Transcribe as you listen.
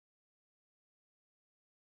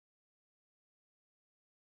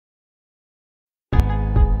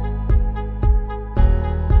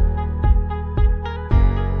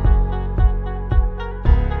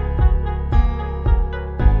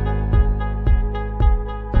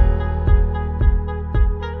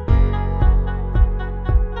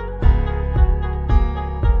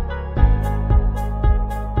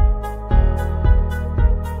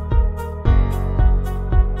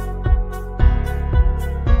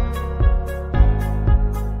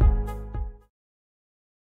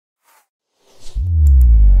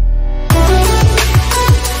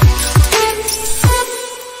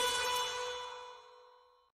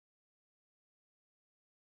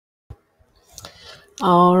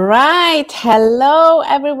All right. Hello,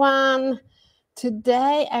 everyone.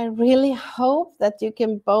 Today, I really hope that you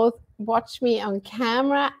can both watch me on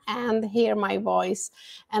camera and hear my voice.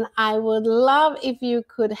 And I would love if you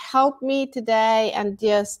could help me today and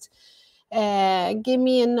just give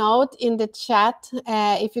me a note in the chat.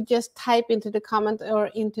 If you just type into the comment or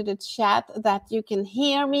into the chat that you can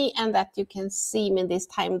hear me and that you can see me this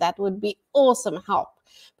time, that would be awesome help.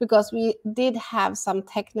 Because we did have some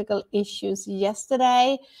technical issues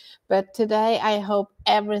yesterday, but today I hope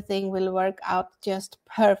everything will work out just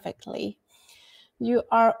perfectly. You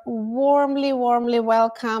are warmly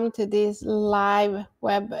welcome to this live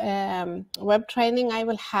web training I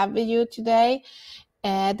will have with you today.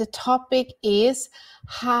 The topic is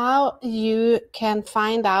how you can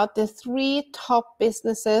find out the 3 top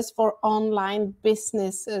businesses for online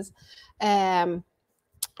businesses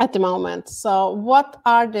at the moment. So what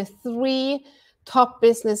are the 3 top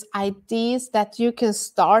business ideas that you can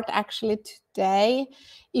start actually today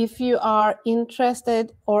if you are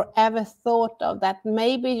interested or ever thought of that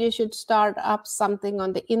maybe you should start up something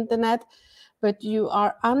on the internet, but you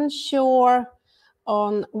are unsure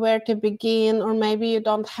on where to begin, or maybe you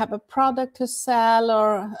don't have a product to sell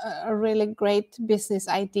or a really great business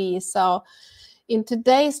idea. So in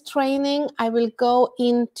today's training, I will go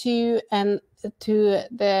into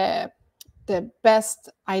the best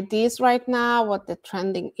ideas right now, what the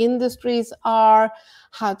trending industries are,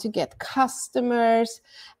 how to get customers,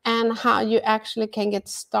 and how you actually can get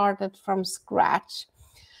started from scratch.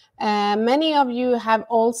 Many of you have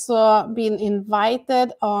also been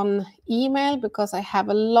invited on email because I have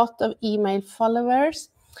a lot of email followers.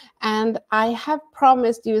 And I have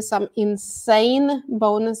promised you some insane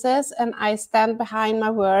bonuses, and I stand behind my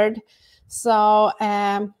word. So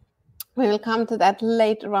we will come to that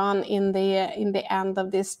later on in the end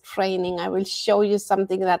of this training. I will show you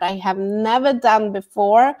something that I have never done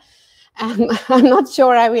before, and I'm not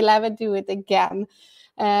sure I will ever do it again.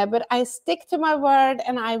 But I stick to my word,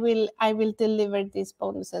 and I will deliver these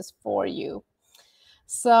bonuses for you.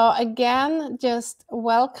 So again, just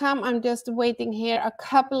welcome. I'm just waiting here a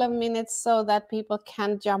couple of minutes so that people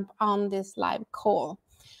can jump on this live call.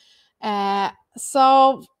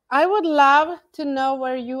 So I would love to know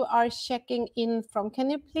where you are checking in from. Can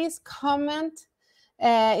you please comment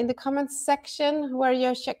in the comment section where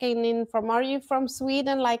you're checking in from? Are you from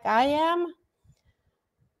Sweden like I am?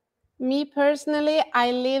 Me personally, I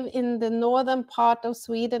live in the northern part of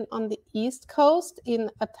Sweden on the east coast in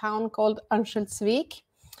a town called Örnsköldsvik.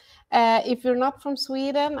 If you're not from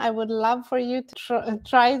Sweden, I would love for you to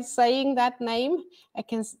try saying that name. I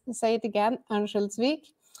can say it again, Örnsköldsvik.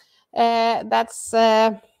 That's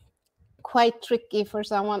quite tricky for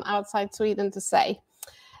someone outside Sweden to say.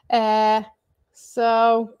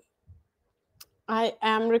 So I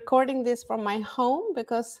am recording this from my home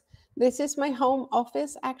because this is my home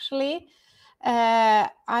office, actually.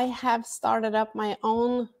 I have started up my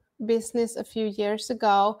own business a few years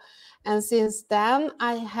ago. And since then,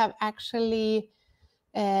 I have actually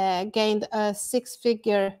gained a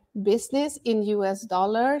 6-figure business in US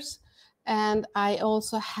dollars. And I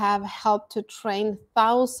also have helped to train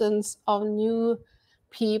thousands of new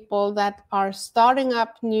people that are starting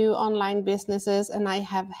up new online businesses. And I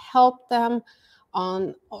have helped them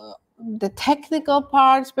on the technical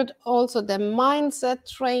parts, but also the mindset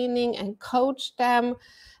training, and coach them,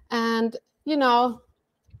 and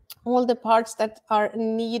all the parts that are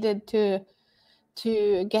needed to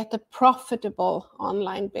get a profitable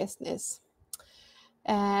online business.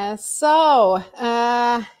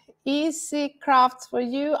 Easy Crafts, for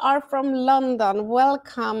you are from London,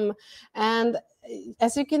 welcome. And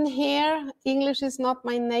as you can hear, English is not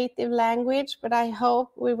my native language, but I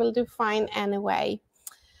hope we will do fine anyway.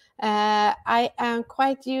 I am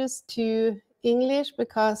quite used to English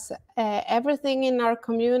because everything in our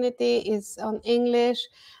community is on English,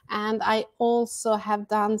 and I also have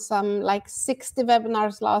done some 60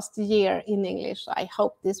 webinars last year in English. So I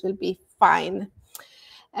hope this will be fine.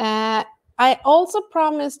 I also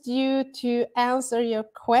promised you to answer your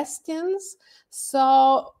questions.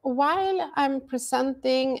 So while I'm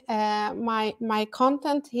presenting my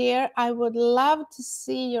content here, I would love to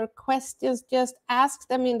see your questions. Just ask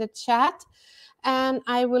them in the chat, and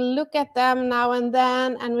I will look at them now and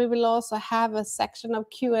then, and we will also have a section of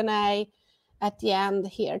Q&A at the end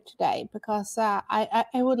here today, because I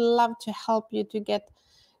would love to help you to get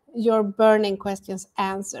your burning questions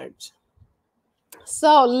answered.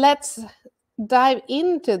 So let's dive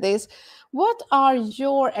into this. What are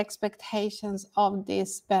your expectations of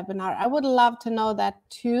this webinar? I would love to know that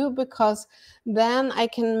too, because then I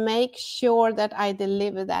can make sure that I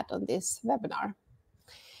deliver that on this webinar.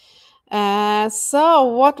 So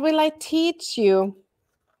what will I teach you?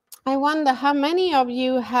 I wonder how many of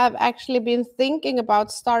you have actually been thinking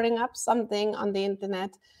about starting up something on the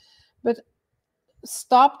internet, but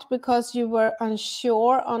stopped because you were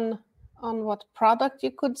unsure on what product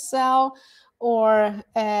you could sell, or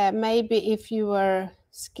maybe if you were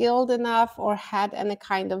skilled enough or had any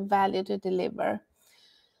kind of value to deliver.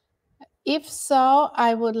 If so,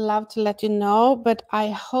 I would love to let you know, but I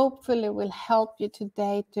hopefully will help you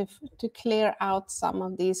today to clear out some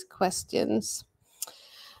of these questions.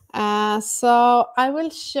 So I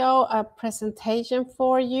will show a presentation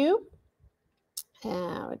for you.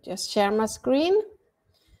 I'll just share my screen.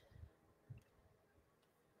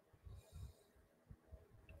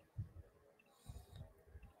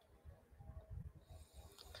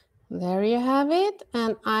 There you have it,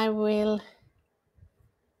 and I will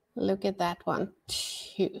look at that one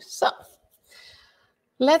too. So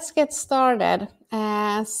let's get started.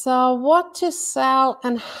 So what to sell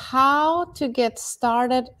and how to get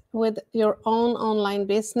started with your own online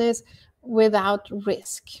business without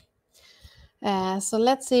risk. So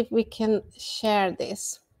let's see if we can share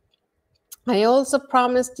this. I also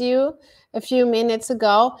promised you a few minutes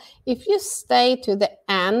ago, if you stay to the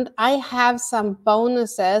end, I have some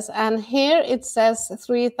bonuses, and here it says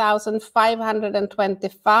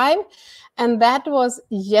 3,525, and that was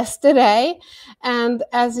yesterday. And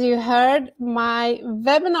as you heard, my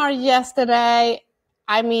webinar yesterday,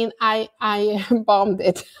 I mean, I bombed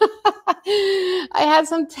it. I had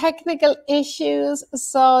some technical issues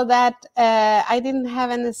so that I didn't have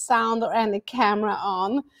any sound or any camera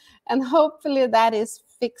on, and hopefully that is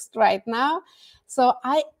fixed right now. So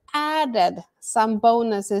I added some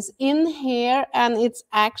bonuses in here, and it's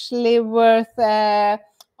actually worth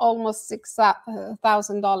almost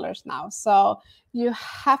 $6,000 now. So you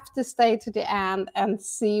have to stay to the end and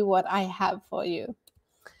see what I have for you.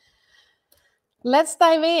 Let's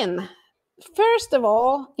dive in. First of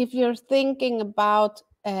all, if you're thinking about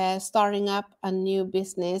starting up a new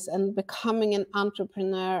business and becoming an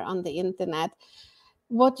entrepreneur on the internet,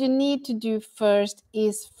 what you need to do first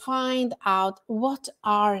is find out what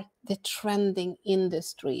are the trending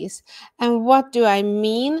industries. And what do I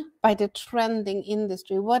mean by the trending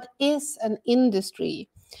industry? What is an industry?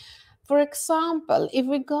 For example, if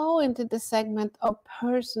we go into the segment of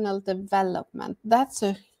personal development, that's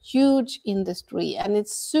a huge industry and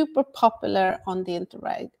it's super popular on the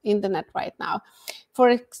internet right now. For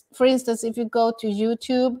instance, if you go to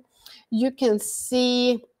YouTube, you can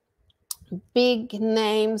see big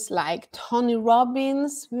names like Tony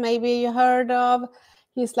Robbins, maybe you heard of.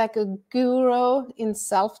 He's like a guru in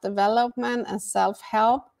self-development and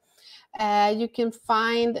self-help. You can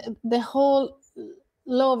find the whole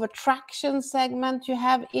law of attraction segment you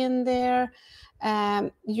have in there.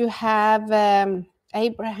 You have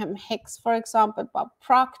Abraham Hicks, for example, Bob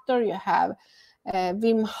Proctor, you have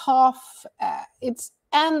Wim Hof. It's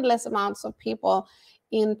endless amounts of people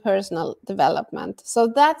in personal development. So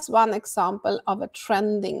that's one example of a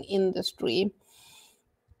trending industry.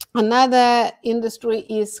 Another industry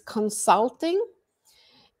is consulting.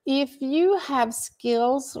 If you have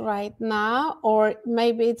skills right now, or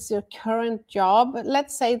maybe it's your current job,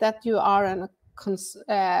 let's say that you are an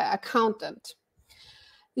accountant,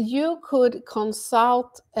 you could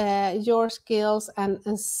consult your skills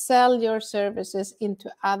and sell your services into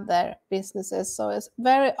other businesses. So it's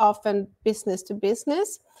very often business to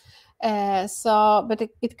business. But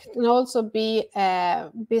it can also be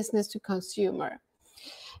business to consumer.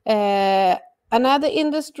 Another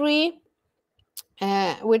industry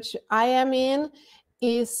which I am in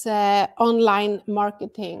is online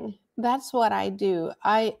marketing. That's what I do.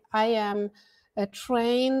 I am a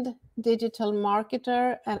trained digital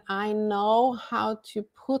marketer, and I know how to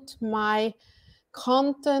put my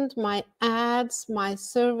content, my ads, my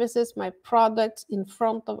services, my products in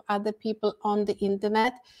front of other people on the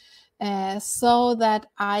internet, so that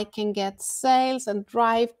I can get sales and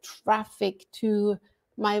drive traffic to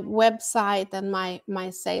my website and my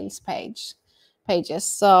sales pages.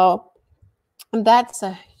 So that's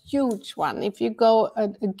a huge one. If you go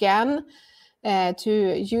again to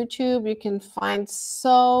YouTube, you can find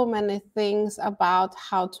so many things about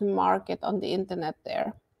how to market on the internet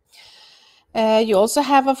there. You also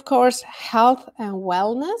have, of course, health and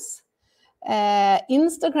wellness.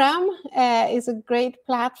 Instagram is a great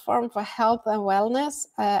platform for health and wellness.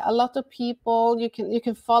 A lot of people, you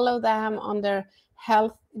can follow them on their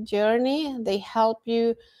health journey. They help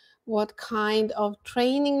you what kind of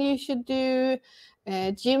training you should do,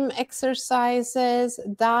 gym exercises,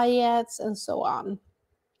 diets, and so on.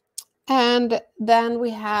 And then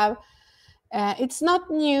we have It's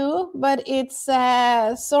not new, but it's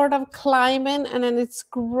sort of climbing, and then it's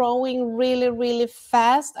growing really, really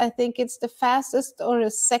fast. I think it's the fastest or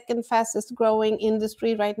the second fastest growing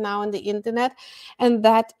industry right now on the internet, and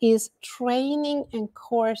that is training and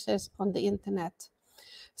courses on the internet.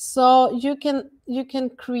 So you can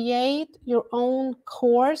create your own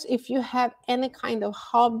course if you have any kind of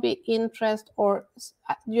hobby, interest, or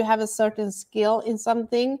you have a certain skill in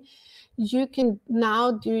something. You can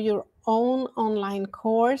now do your own online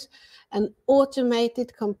course and automate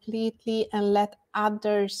it completely and let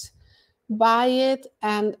others buy it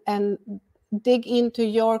and dig into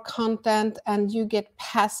your content, and you get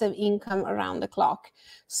passive income around the clock.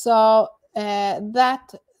 So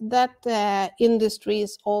that industry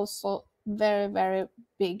is also very, very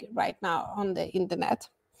big right now on the internet.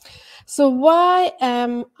 So why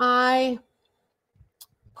am I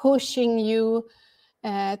pushing you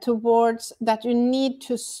towards that you need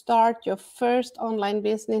to start your first online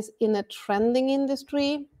business in a trending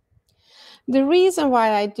industry? The reason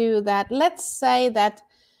why I do that, let's say that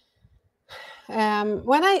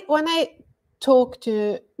when I talk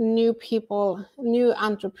to new people, new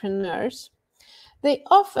entrepreneurs, they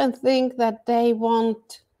often think that they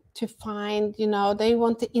want to find, they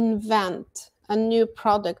want to invent a new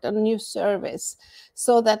product, a new service,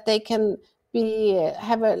 so that they can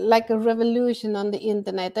have a revolution on the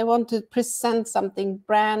internet. They want to present something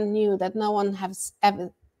brand new that no one has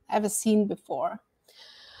ever seen before.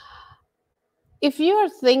 If you're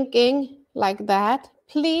thinking like that,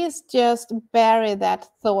 please just bury that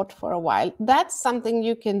thought for a while. That's something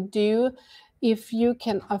you can do if you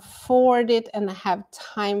can afford it and have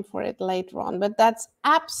time for it later on. But that's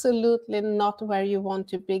absolutely not where you want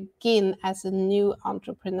to begin as a new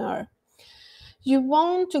entrepreneur. You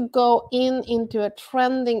want to go into a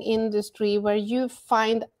trending industry where you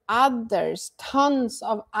find others, tons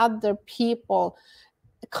of other people,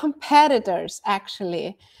 competitors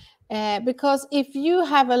actually. Because if you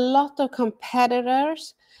have a lot of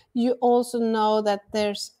competitors, you also know that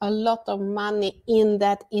there's a lot of money in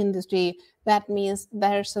that industry. That means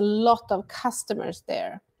there's a lot of customers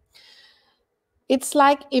there. It's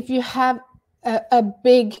like if you have a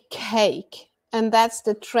big cake, and that's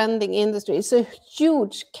the trending industry. It's a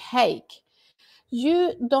huge cake.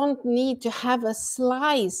 You don't need to have a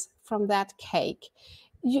slice from that cake.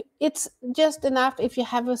 It's just enough if you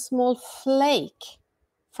have a small flake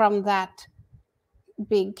from that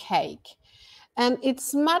big cake. And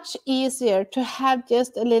it's much easier to have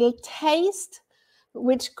just a little taste,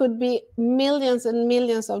 which could be millions and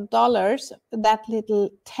millions of dollars, that little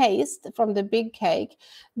taste from the big cake,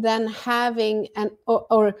 than having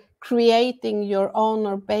or creating your own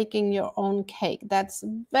or baking your own cake. That's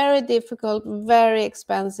very difficult, very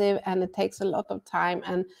expensive, and it takes a lot of time,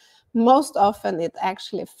 and most often it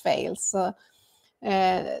actually fails. So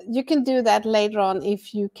you can do that later on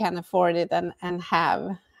if you can afford it and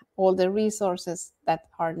have all the resources that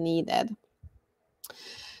are needed.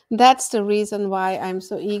 That's the reason why I'm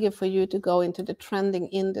so eager for you to go into the trending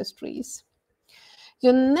industries.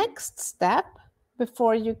 Your next step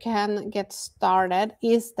before you can get started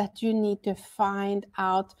is that you need to find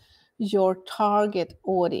out your target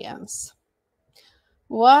audience.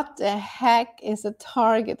 What the heck is a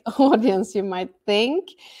target audience, you might think?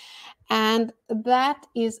 And that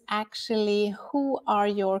is actually, who are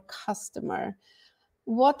your customer?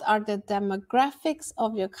 What are the demographics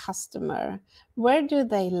of your customer? Where do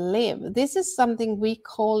they live? This is something we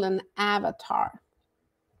call an avatar.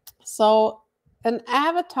 So an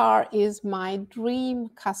avatar is my dream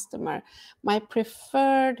customer, my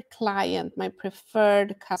preferred client, my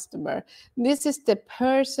preferred customer. This is the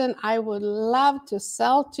person I would love to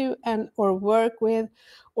sell to or work with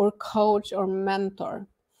or coach or mentor.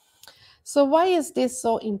 So why is this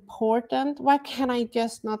so important? Why can I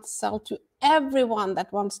just not sell to everyone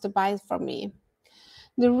that wants to buy from me?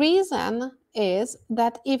 The reason is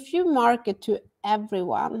that if you market to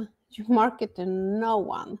everyone, you market to no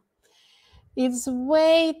one. It's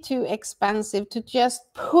way too expensive to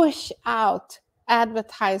just push out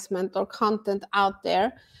advertisement or content out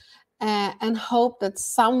there and hope that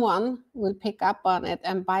someone will pick up on it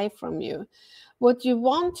and buy from you. What you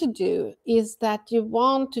want to do is that you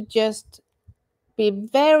want to just be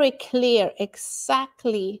very clear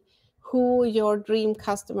exactly who your dream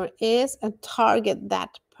customer is and target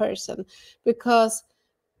that person. Because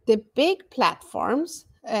the big platforms,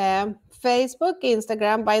 Facebook,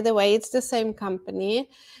 Instagram, by the way, it's the same company.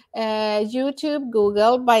 YouTube,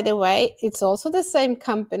 Google, by the way, it's also the same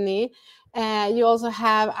company. You also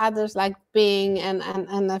have others like Bing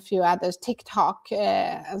and a few others, TikTok,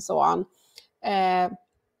 and so on.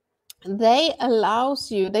 they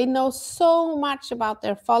allows you, they know so much about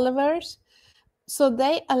their followers, so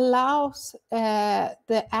they allows the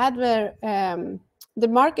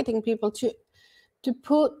marketing people to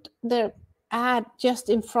put their ad just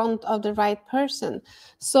in front of the right person.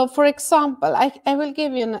 So for example, I will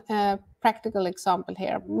give you a practical example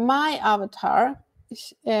here. My avatar,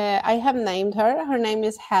 I have named her. Her name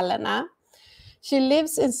is Helena. She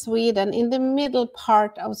lives in Sweden, in the middle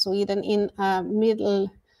part of Sweden, in a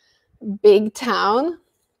middle big town.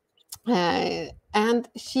 And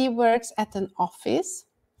she works at an office.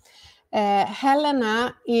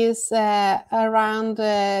 Helena is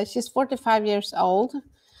she's 45 years old,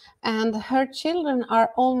 and her children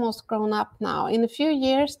are almost grown up now. In a few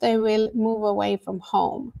years, they will move away from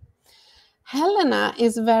home. Helena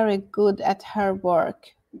is very good at her work,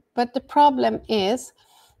 but the problem is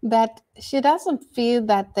that she doesn't feel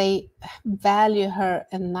that they value her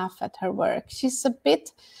enough at her work. She's a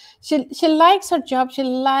bit, she likes her job, she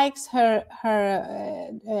likes her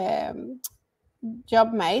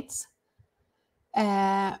job mates,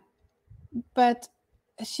 but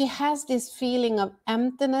she has this feeling of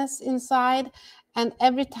emptiness inside. And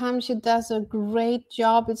every time she does a great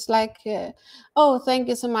job, it's like, oh, thank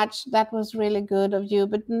you so much, that was really good of you.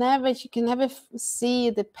 But she can never see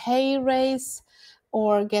the pay raise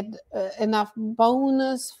or get enough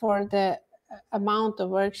bonus for the amount of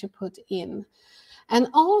work she put in. And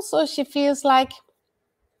also she feels like,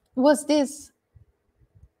 is this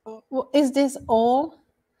all?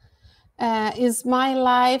 Is my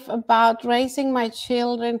life about raising my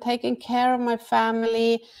children, taking care of my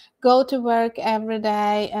family, go to work every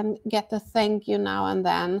day and get a thank you now and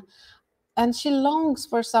then? And she longs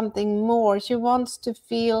for something more. She wants to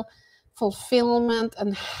feel fulfillment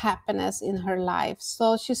and happiness in her life.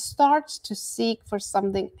 So she starts to seek for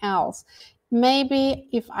something else. Maybe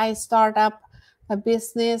if I start up a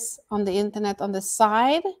business on the internet on the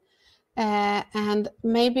side, and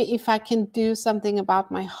maybe if I can do something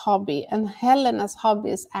about my hobby. And Helena's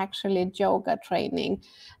hobby is actually yoga training,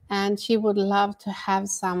 and she would love to have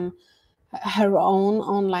her own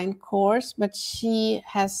online course, but she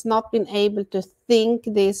has not been able to think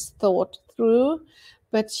this thought through,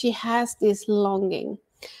 but she has this longing.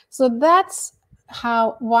 So that's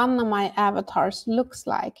how one of my avatars looks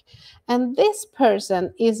like. And this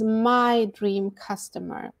person is my dream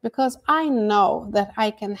customer, because I know that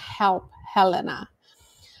I can help Helena.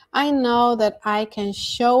 I know that I can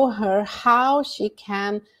show her how she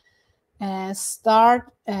can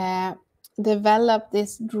start develop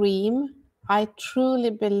this dream. I truly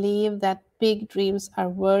believe that big dreams are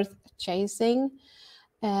worth chasing,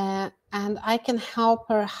 and I can help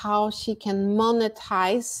her how she can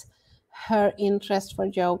monetize her interest for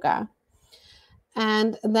yoga.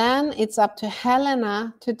 And then it's up to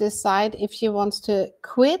Helena to decide if she wants to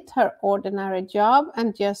quit her ordinary job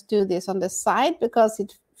and just do this on the side because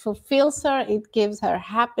it fulfills her, it gives her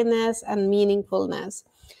happiness and meaningfulness,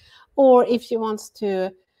 or if she wants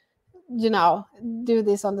to, do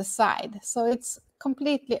this on the side. So it's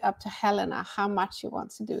completely up to Helena how much she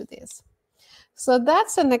wants to do this. So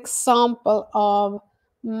that's an example of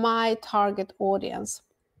my target audience.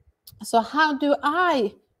 So how do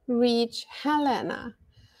I reach Helena?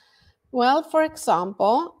 Well, for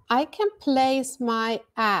example, I can place my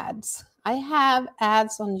ads. I have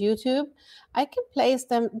ads on YouTube. I can place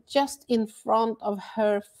them just in front of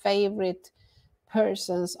her favorite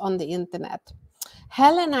persons on the internet.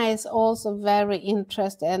 Helena is also very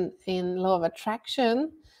interested in law of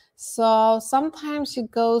attraction. So sometimes she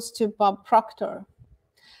goes to Bob Proctor.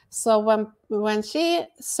 So when she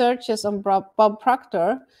searches on Bob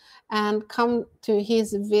Proctor and come to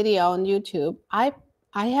his video on YouTube, I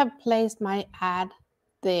have placed my ad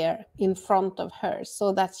there in front of her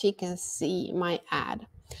so that she can see my ad.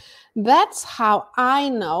 That's how I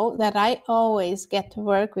know that I always get to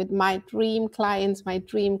work with my dream clients, my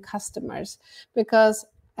dream customers, because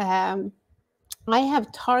I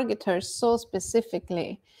have targeted her so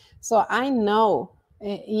specifically. So I know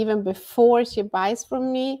even before she buys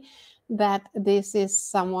from me that this is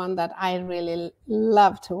someone that I really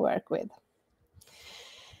love to work with.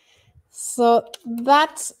 So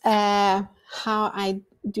that's how I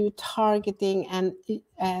do targeting,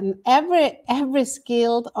 and every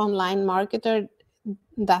skilled online marketer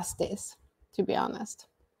does this, to be honest.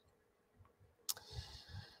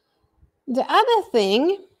 The other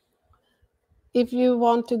thing, if you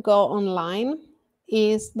want to go online,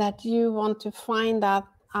 is that you want to find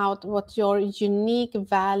out what your unique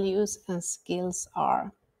values and skills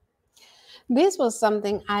are. This was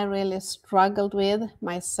something I really struggled with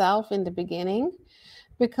myself in the beginning,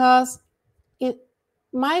 because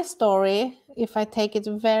my story, if I take it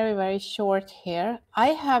very, very short here, I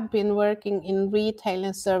have been working in retail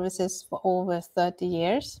and services for over 30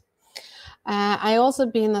 years. I also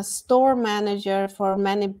been a store manager for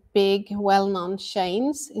many big, well-known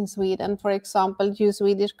chains in Sweden. For example, you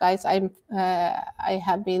Swedish guys, I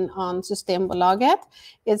have been on Systembolaget.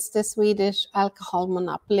 It's the Swedish alcohol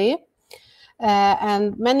monopoly,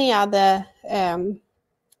 and many other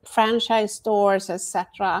franchise stores,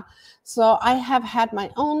 etc. So I have had my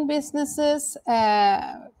own businesses,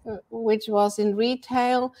 which was in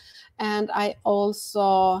retail, and I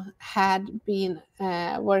also had been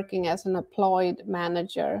working as an employed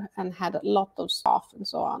manager and had a lot of staff and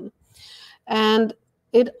so on. And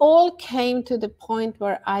it all came to the point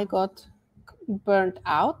where I got burnt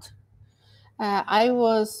out. I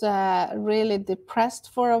was really depressed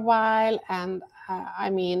for a while, and I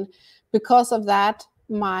mean, because of that,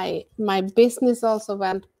 my business also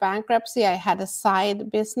went bankruptcy. I had a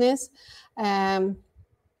side business, and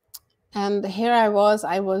here I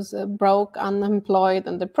was broke, unemployed,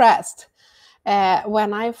 and depressed.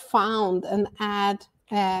 When I found an ad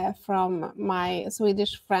from my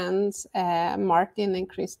Swedish friends, Martin and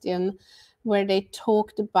Christian, where they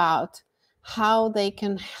talked about how they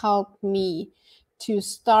can help me to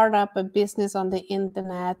start up a business on the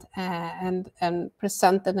internet, and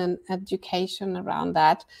presented an education around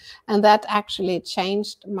that. And that actually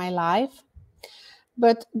changed my life.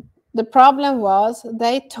 But the problem was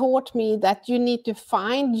they taught me that you need to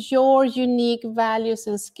find your unique values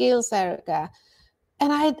and skills, Erika.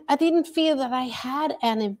 And I didn't feel that I had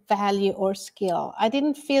any value or skill. I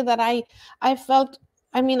didn't feel that I felt,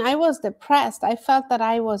 I mean, I was depressed. I felt that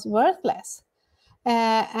I was worthless.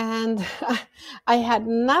 And I had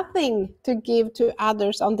nothing to give to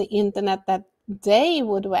others on the internet that they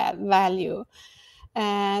would value.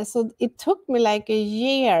 So it took me like a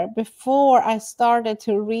year before I started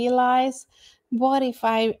to realize, what if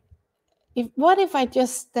I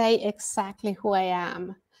just stay exactly who I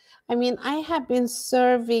am? I mean, I have been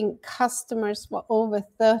serving customers for over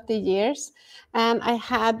 30 years, and I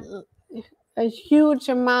had a huge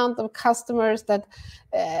amount of customers that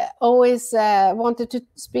always wanted to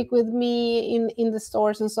speak with me in the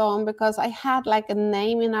stores and so on, because I had like a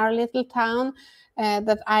name in our little town,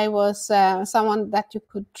 that I was someone that you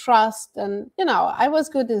could trust, and I was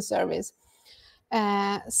good in service.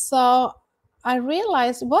 So I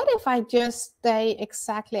realized, what if I just stay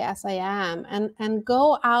exactly as I am, and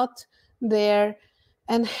go out there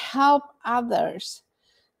and help others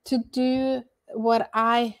to do what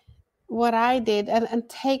I did, and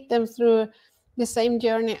take them through the same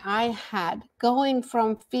journey I had, going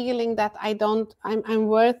from feeling that I'm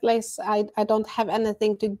worthless, I don't have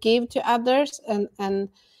anything to give to others, and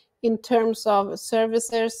in terms of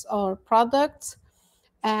services or products,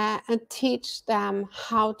 and teach them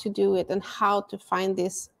how to do it and how to find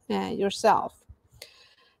this yourself.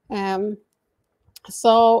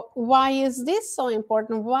 So why is this so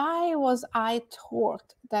important? Why was I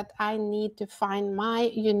taught that I need to find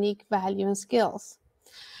my unique value and skills?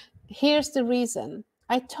 Here's the reason.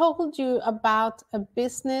 I told you about a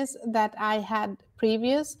business that I had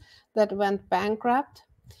previous that went bankrupt.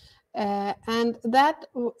 And that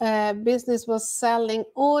business was selling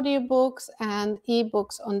audiobooks and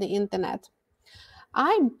ebooks on the internet.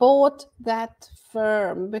 I bought that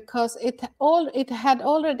firm because it had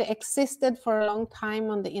already existed for a long time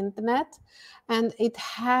on the internet, and it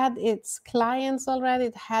had its clients already,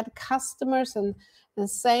 it had customers and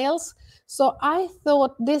sales. So I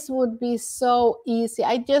thought this would be so easy.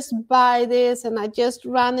 I just buy this and I just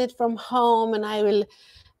run it from home and I will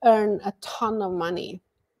earn a ton of money.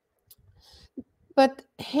 But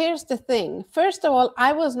here's the thing. First of all,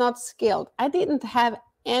 I was not skilled. I didn't have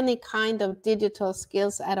any kind of digital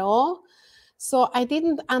skills at all. So I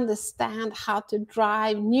didn't understand how to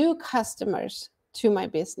drive new customers to my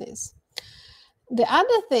business. The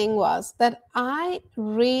other thing was that I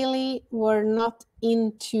really were not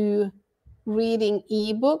into reading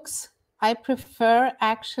ebooks. I prefer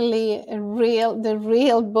actually the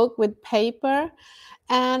real book with paper.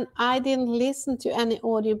 And I didn't listen to any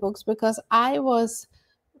audiobooks because I was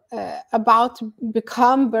about to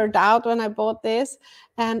become burned out when I bought this,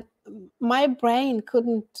 and my brain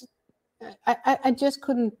couldn't, I just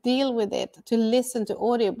couldn't deal with it to listen to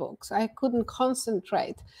audiobooks. I couldn't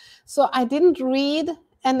concentrate. So I didn't read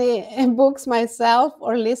any books myself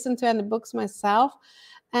or listen to any books myself.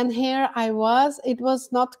 And here I was,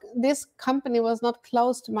 this company was not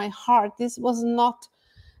close to my heart. This was not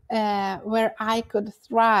where I could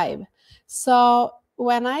thrive. So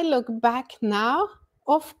when I look back now,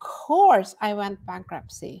 of course I went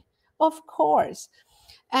bankruptcy. Of course.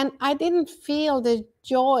 And I didn't feel the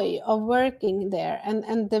joy of working there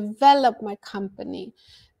and develop my company,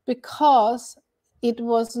 because it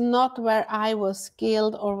was not where I was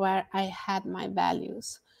skilled or where I had my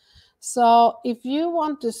values. So if you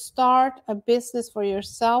want to start a business for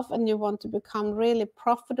yourself and you want to become really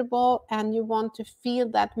profitable and you want to feel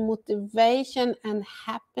that motivation and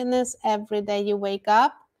happiness every day you wake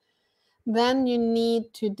up, then you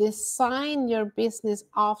need to design your business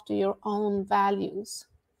after your own values.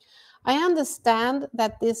 I understand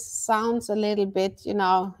that this sounds a little bit,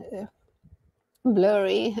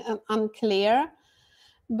 blurry and unclear,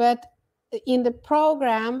 but in the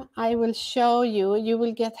program, I will show you, you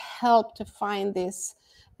will get help to find this,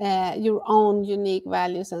 your own unique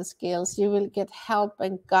values and skills. You will get help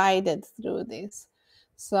and guided through this.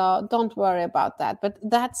 So don't worry about that. But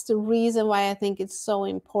that's the reason why I think it's so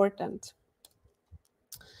important.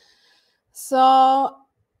 So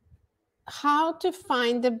how to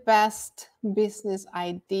find the best business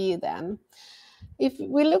idea then? If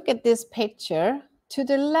we look at this picture, to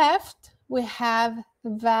the left, we have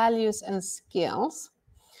values and skills.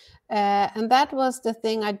 And that was the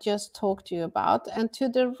thing I just talked to you about. And to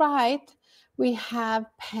the right, we have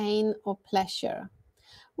pain or pleasure.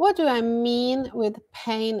 What do I mean with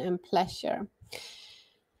pain and pleasure?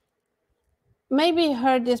 Maybe you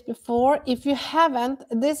heard this before. If you haven't,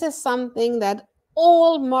 this is something that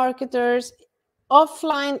all marketers,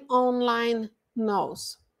 offline, online,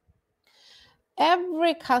 knows.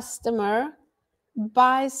 Every customer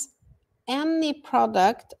buys any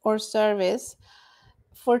product or service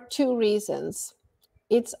for two reasons.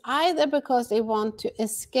 It's either because they want to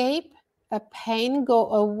escape a pain, go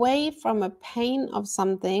away from a pain of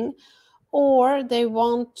something, or they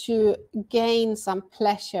want to gain some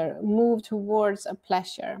pleasure, move towards a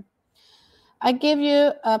pleasure. I give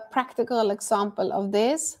you a practical example of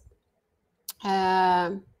this.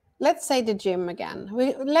 Let's say the gym again.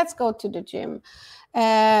 Let's go to the gym.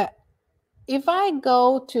 If I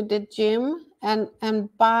go to the gym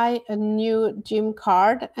and buy a new gym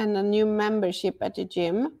card and a new membership at the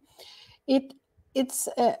gym, it's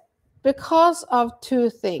because of two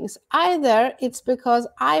things. Either it's because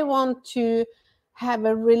I want to have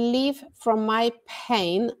a relief from my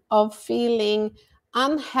pain of feeling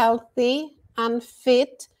unhealthy,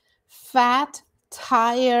 unfit, fat,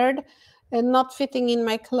 tired, and not fitting in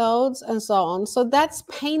my clothes and so on. So that's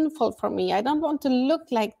painful for me. I don't want to look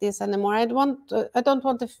like this anymore. I don't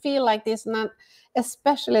want to feel like this, and I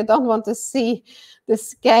especially don't want to see the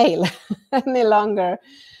scale any longer.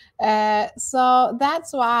 So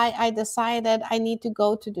that's why I decided I need to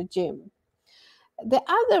go to the gym. The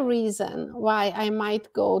other reason why I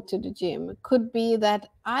might go to the gym could be that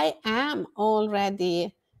I am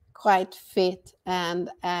already quite fit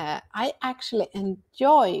and I actually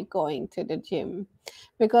enjoy going to the gym,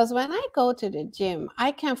 because when I go to the gym,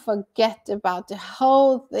 I can forget about the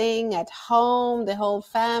whole thing at home, the whole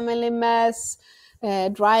family mess,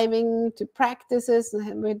 driving to practices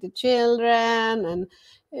with the children and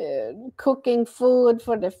cooking food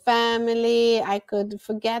for the family. I could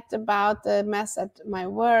forget about the mess at my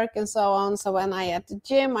work and so on. So when I at the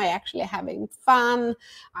gym, I actually having fun.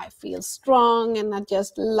 I feel strong, and I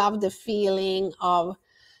just love the feeling of,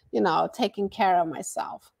 taking care of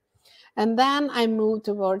myself. And then I move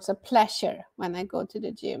towards a pleasure when I go to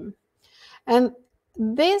the gym. And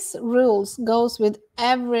this rules goes with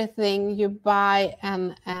everything you buy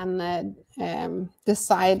and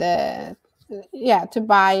decide to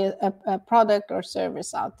buy a product or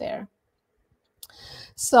service out there.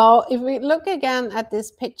 So if we look again at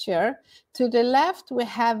this picture, to the left we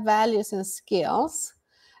have values and skills,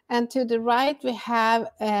 and to the right we have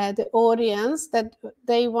the audience that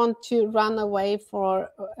they want to run away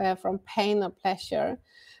from pain or pleasure.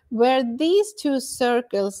 Where these two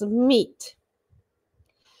circles meet,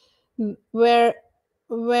 where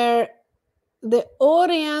the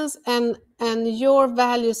audience and your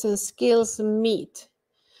values and skills meet,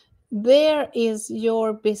 there is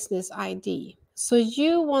your business ID. So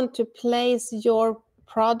you want to place your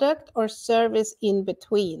product or service in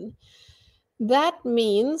between. That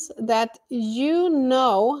means that you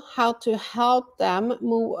know how to help them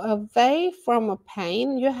move away from a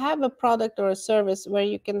pain. You have a product or a service where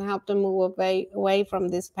you can help them move away from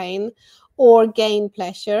this pain or gain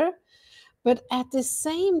pleasure. But at the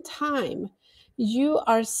same time, you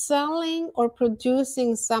are selling or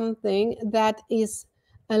producing something that is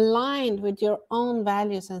aligned with your own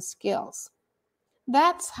values and skills.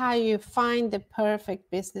 That's how you find the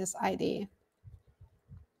perfect business idea.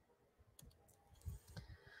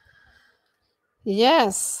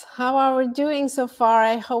 Yes, how are we doing so far?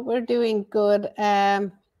 I hope we're doing good.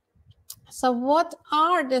 So what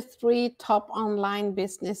are the 3 top online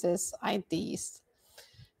businesses ideas?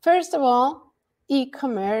 First of all,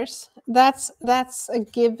 e-commerce. That's a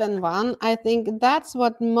given one. I think that's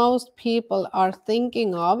what most people are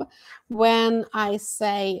thinking of when I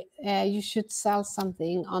say you should sell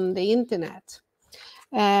something on the internet.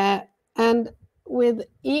 And with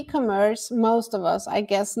e-commerce, most of us, I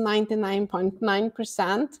guess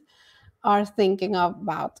 99.9%, are thinking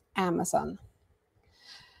about Amazon.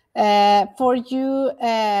 For you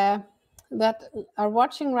that are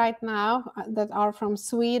watching right now, that are from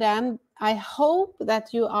Sweden, I hope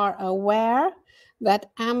that you are aware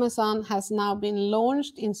that Amazon has now been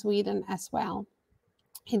launched in Sweden as well.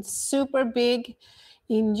 It's super big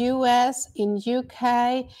in US, in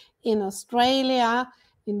UK, in Australia,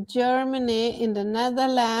 in Germany, in the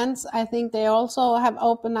Netherlands. I think they also have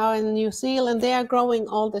opened now in New Zealand. They are growing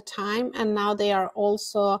all the time, and now they are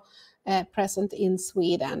also present in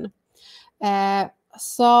Sweden.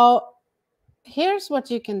 So here's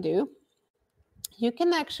what you can do. You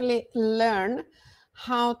can actually learn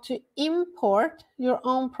how to import your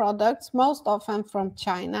own products, most often from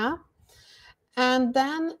China. And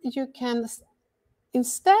then you can,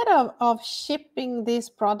 instead of shipping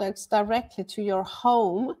these products directly to your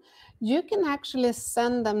home, you can actually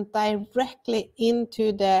send them directly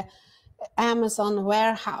into the Amazon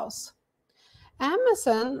warehouse.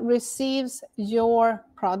 Amazon receives your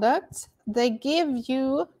products. They give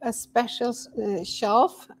you a special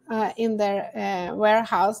shelf in their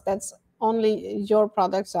warehouse that's only your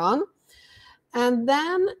products on. And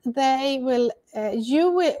then they will,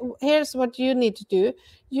 here's what you need to do.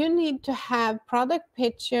 You need to have product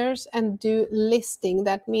pictures and do listing.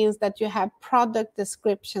 That means that you have product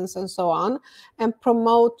descriptions and so on, and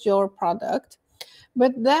promote your product.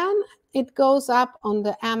 But then it goes up on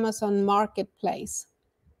the Amazon marketplace,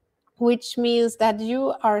 which means that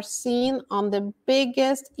you are seen on the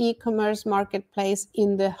biggest e-commerce marketplace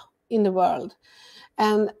in the world.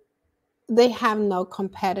 And they have no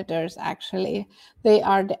competitors, actually. They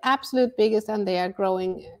are the absolute biggest, and they are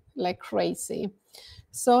growing like crazy.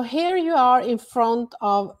 So here you are in front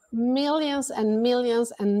of millions and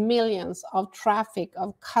millions and millions of traffic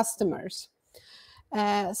of customers.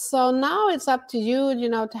 So now it's up to you,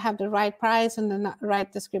 to have the right price and the right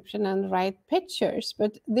description and the right pictures.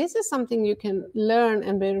 But this is something you can learn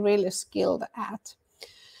and be really skilled at.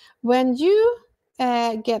 When you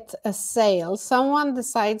get a sale, someone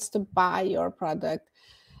decides to buy your product,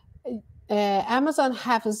 Amazon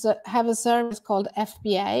have a service called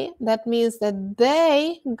FBA. That means that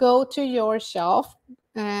they go to your shelf,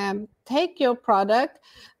 take your product,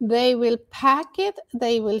 they will pack it,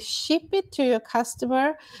 they will ship it to your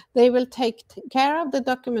customer, they will take care of the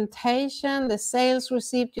documentation, the sales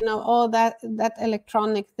receipt, all that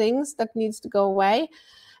electronic things that needs to go away.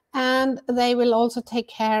 And they will also take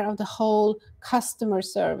care of the whole customer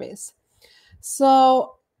service.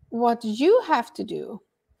 So what you have to do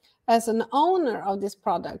as an owner of this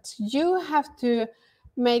product, you have to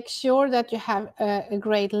make sure that you have a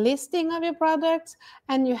great listing of your products,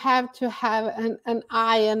 and you have to have an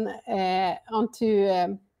eye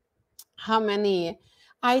onto how many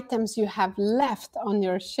items you have left on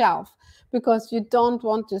your shelf, because you don't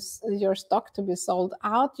want your stock to be sold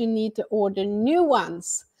out. You need to order new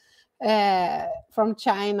ones from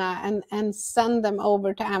China and send them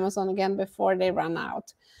over to Amazon again before they run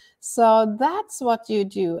out. So that's what you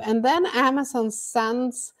do. And then Amazon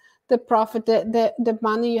sends the profit, the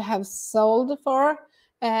money you have sold for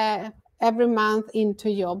every month into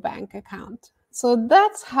your bank account. So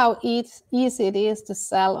that's how easy it is to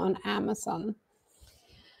sell on Amazon.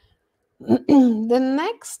 The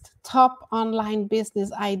next top online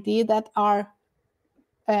business idea that are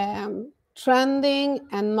trending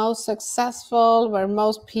and most successful, where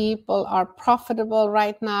most people are profitable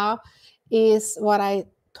right now, is what I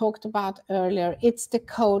talked about earlier. It's the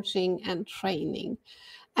coaching and training.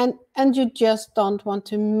 And you just don't want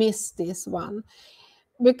to miss this one,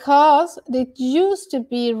 because it used to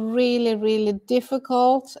be really, really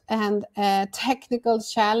difficult and technical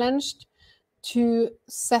challenged to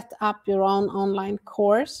set up your own online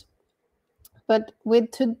course. But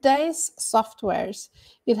with today's softwares,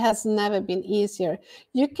 it has never been easier.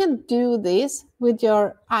 You can do this with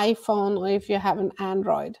your iPhone, or if you have an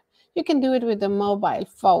Android, you can do it with a mobile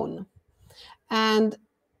phone. And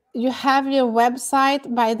you have your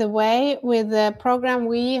website, by the way. With the program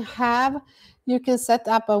we have, you can set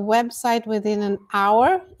up a website within an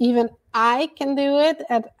hour. Even I can do it.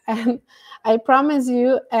 And I promise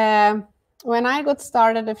you, when I got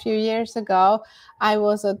started a few years ago, I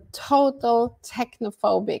was a total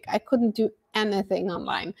technophobic. I couldn't do anything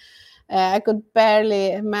online. I could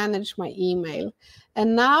barely manage my email.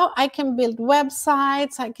 And now I can build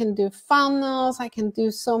websites, I can do funnels, I can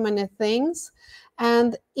do so many things.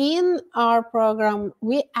 And in our program,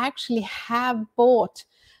 we actually have bought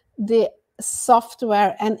the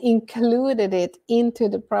software and included it into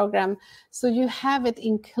the program. So you have it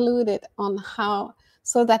included on how,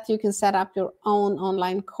 so that you can set up your own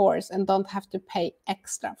online course and don't have to pay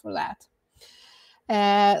extra for that.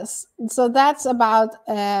 So that's about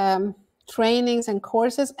trainings and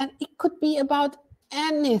courses, and it could be about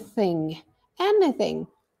anything.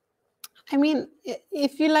 I mean,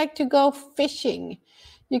 if you like to go fishing,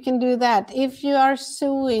 you can do that. If you are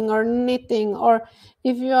sewing or knitting, or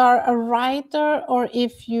if you are a writer, or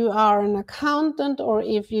if you are an accountant, or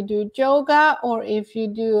if you do yoga, or if you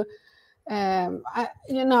do,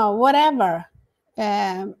 whatever.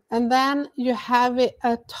 And then you have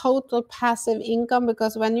a total passive income,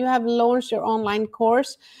 because when you have launched your online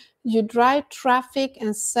course, you drive traffic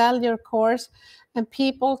and sell your course, and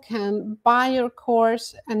people can buy your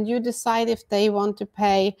course, and you decide if they want to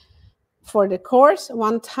pay for the course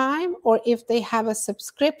one time, or if they have a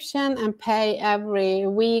subscription and pay every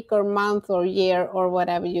week or month or year or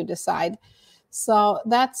whatever you decide. So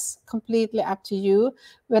that's completely up to you.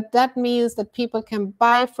 But that means that people can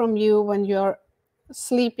buy from you when you're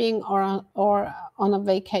sleeping or on a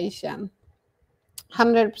vacation.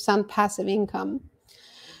 100% passive income.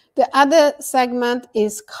 The other segment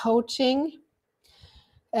is coaching.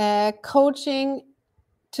 Coaching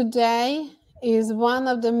today is one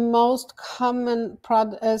of the most common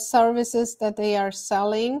services that they are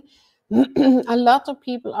selling. A lot of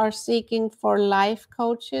people are seeking for life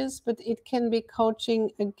coaches, but it can be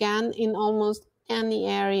coaching again in almost any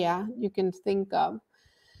area you can think of.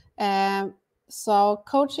 So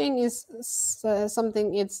coaching is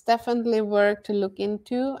something it's definitely worth to look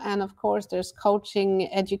into. And of course, there's coaching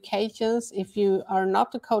educations. If you are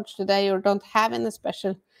not a coach today or don't have any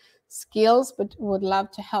special skills but would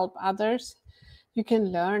love to help others, you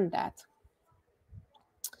can learn that.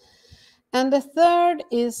 And the third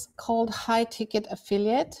is called high ticket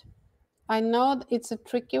affiliate. I know it's a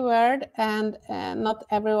tricky word, and not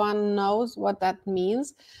everyone knows what that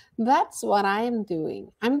means. That's what I'm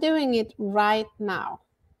doing. I'm doing it right now.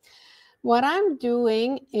 What I'm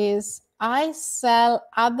doing is I sell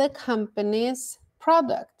other companies'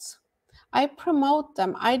 products. I promote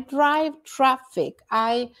them. I drive traffic.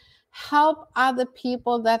 I help other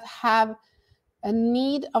people that have a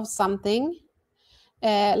need of something.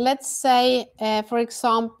 Let's say, for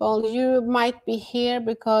example, you might be here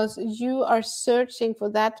because you are searching for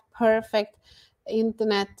that perfect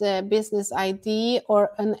internet business ID, or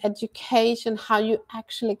an education, how you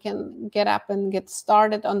actually can get up and get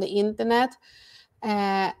started on the internet.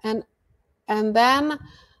 And then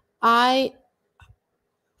I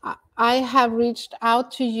have reached out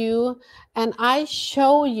to you, and I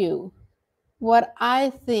show you what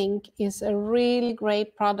I think is a really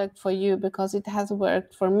great product for you, because it has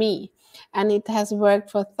worked for me, and it has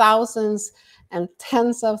worked for thousands and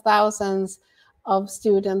tens of thousands of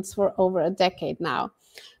students for over a decade now.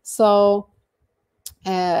 So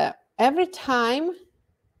every time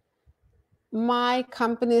my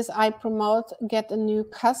companies I promote get a new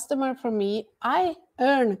customer from me, I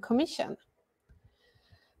earn commission.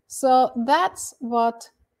 So that's what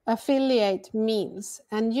affiliate means.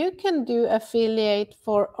 And you can do affiliate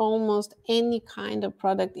for almost any kind of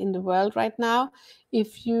product in the world right now.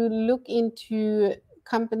 If you look into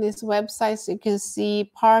companies' websites, you can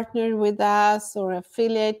see partner with us, or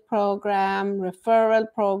affiliate program,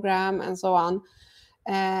 referral program, and so on.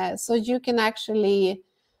 So you can actually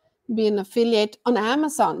be an affiliate on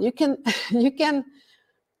Amazon. You can you can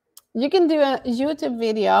do a YouTube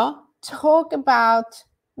video, talk about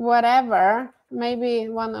whatever, maybe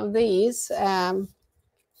one of these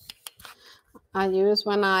I use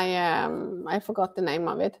when I forgot the name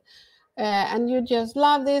of it, and you just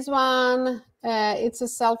love this one. It's a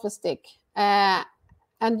selfie stick, and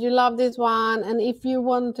you love this one, and if you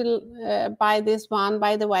want to buy this one,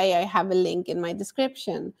 by the way, I have a link in my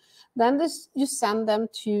description. Then you send them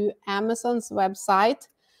to Amazon's website,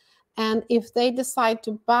 and if they decide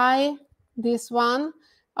to buy this one,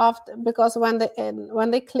 because when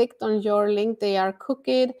they clicked on your link, they are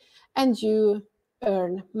cookied, and you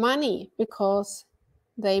earn money because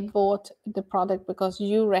they bought the product because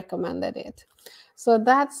you recommended it. So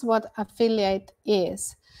that's what affiliate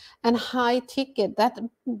is. And high ticket, that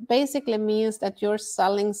basically means that you're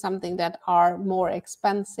selling something that are more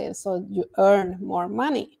expensive, so you earn more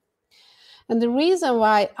money. And the reason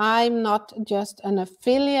why I'm not just an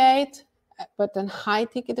affiliate, but a high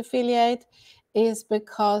ticket affiliate, is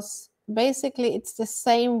because basically it's the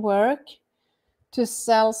same work to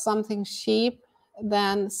sell something cheap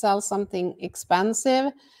than sell something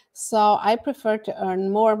expensive. So I prefer to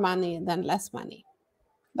earn more money than less money.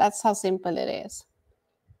 That's how simple it is.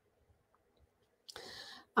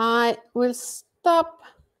 I will stop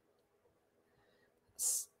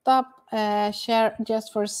share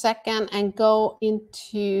just for a second and go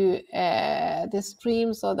into the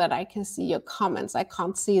stream so that I can see your comments. I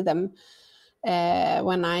can't see them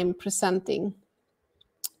when I'm presenting.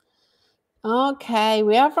 Okay,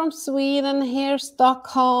 we are from Sweden here,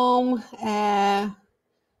 Stockholm.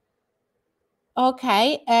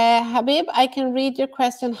 Okay, Habib, I can read your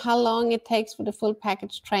question, how long it takes for the full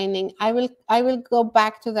package training. I will go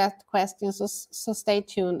back to that question, so stay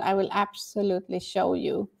tuned. I will absolutely show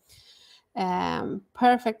you.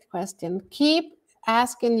 Perfect question. Keep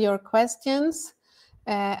asking your questions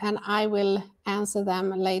and I will answer them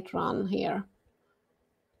later on here.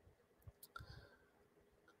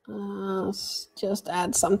 Just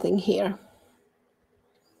add something here.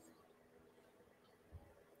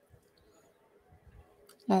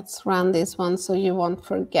 Let's run this one so you won't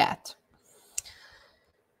forget.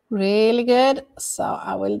 Really good. So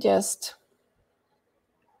I will just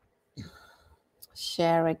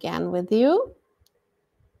share again with you.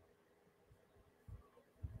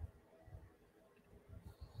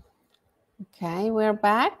 Okay, we're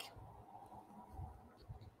back.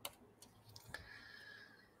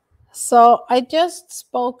 So I just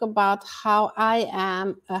spoke about how I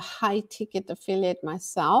am a high ticket affiliate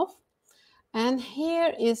myself. And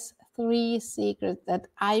here is 3 secrets that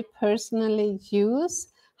I personally use,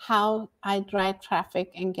 how I drive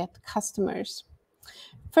traffic and get customers.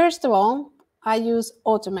 First of all, I use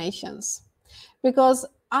automations because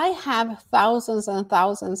I have thousands and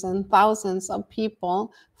thousands and thousands of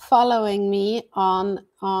people following me on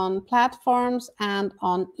platforms and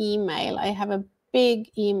on email. I have a big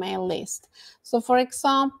email list. So for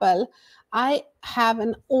example, I have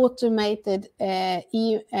an automated,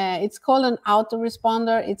 it's called an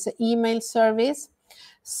autoresponder. It's an email service.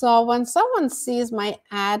 So when someone sees my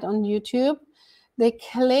ad on YouTube, they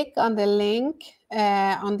click on the link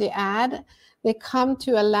on the ad, they come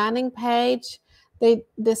to a landing page, they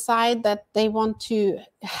decide that they want to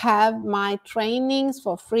have my trainings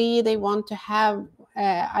for free. They want to have,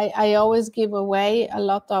 I always give away a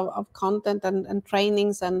lot of content and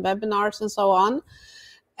trainings and webinars and so on.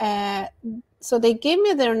 So they give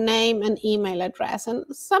me their name and email address. And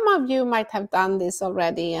some of you might have done this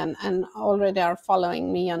already and already are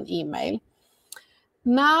following me on email.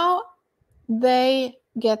 Now they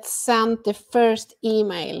get sent the first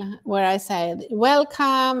email where I said,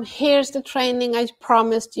 welcome, here's the training I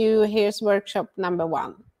promised you, here's workshop number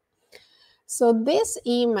 1. So this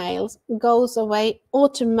email goes away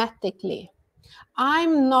automatically.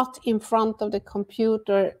 I'm not in front of the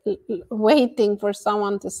computer waiting for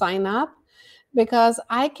someone to sign up, because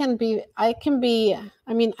I have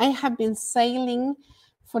been sailing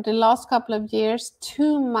for the last couple of years,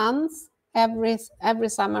 2 months every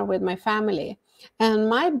summer with my family. And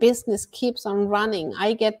my business keeps on running.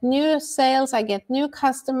 I get new sales, I get new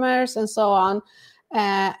customers and so on.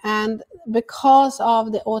 And because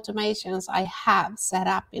of the automations I have set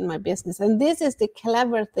up in my business. And this is the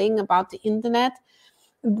clever thing about the internet.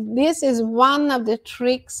 This is one of the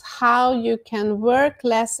tricks how you can work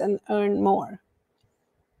less and earn more.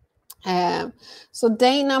 So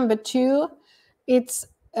day number 2, it's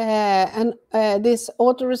this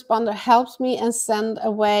autoresponder helps me and send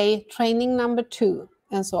away training number 2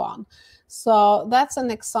 and so on. So that's an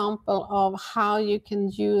example of how you can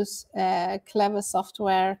use clever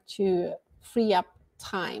software to free up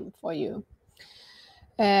time for you.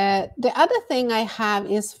 The other thing I have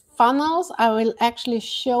is funnels. I will actually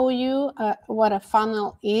show you what a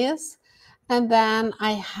funnel is. And then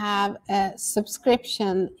I have a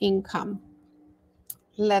subscription income.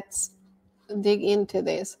 Let's dig into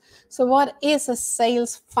this. So what is a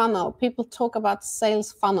sales funnel? People talk about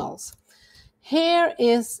sales funnels. Here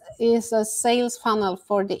is a sales funnel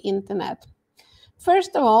for the internet.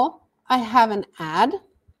 First of all, I have an ad.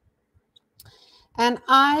 And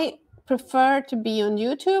I prefer to be on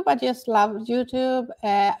YouTube. I just love YouTube.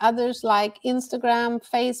 Others like Instagram,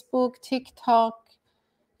 Facebook, TikTok,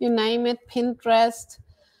 you name it, Pinterest.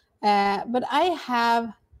 But I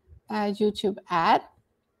have a YouTube ad.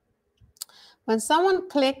 When someone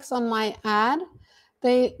clicks on my ad,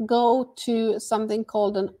 they go to something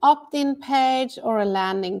called an opt-in page or a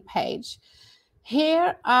landing page.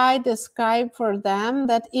 Here I describe for them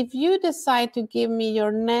that if you decide to give me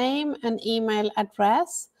your name and email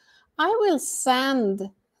address, I will send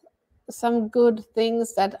some good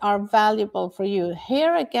things that are valuable for you.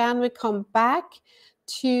 Here again, we come back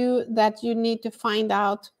to that you need to find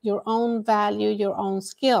out your own value, your own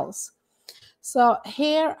skills. So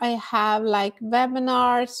here I have like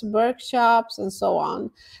webinars, workshops, and so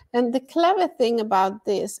on. And the clever thing about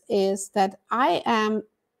this is that I am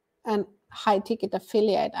a high ticket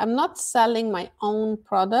affiliate. I'm not selling my own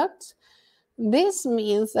product. This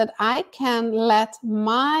means that I can let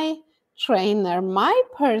my trainer, my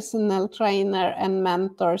personal trainer and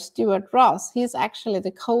mentor, Stuart Ross, he's actually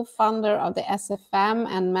the co-founder of the SFM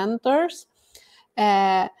and Mentors.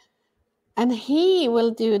 And he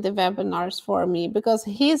will do the webinars for me because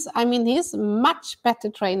he's much better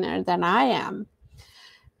trainer than I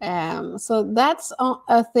am. So that's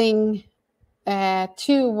a thing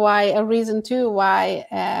a reason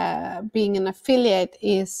why being an affiliate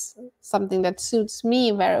is something that suits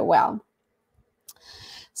me very well.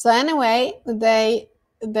 So anyway, they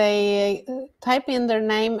type in their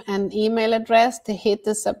name and email address to hit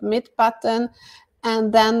the submit button,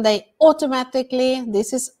 and then they automatically,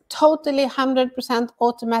 this is totally 100%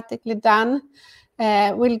 automatically done,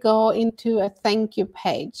 will go into a thank you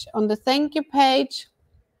page. On the thank you page,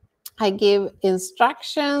 I give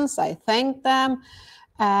instructions, I thank them,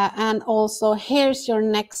 and also here's your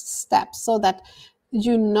next step, so that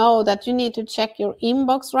you know that you need to check your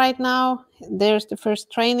inbox right now. There's the first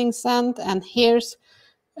training sent, and here's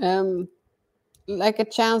like a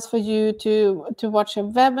chance for you to watch a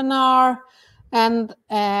webinar, and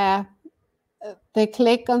they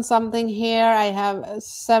click on something here. I have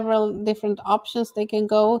several different options they can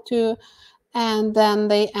go to, and then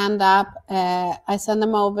they end up, I send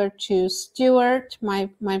them over to Stuart,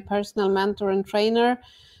 my personal mentor and trainer,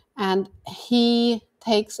 and he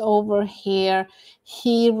takes over here.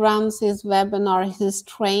 He runs his webinar, his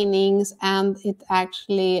trainings, and it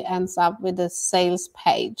actually ends up with a sales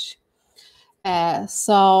page.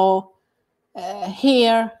 So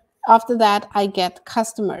here, after that, I get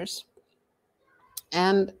customers.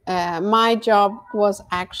 And my job was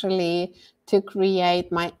actually to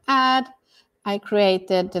create my ad. I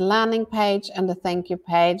created the landing page and the thank you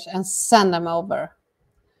page and send them over.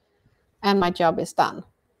 And my job is done.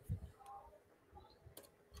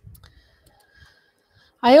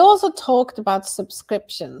 I also talked about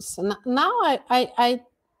subscriptions. And now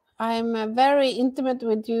I'm very intimate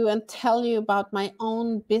with you and tell you about my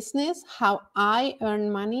own business, how I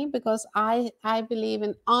earn money, because I believe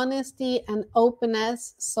in honesty and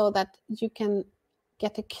openness so that you can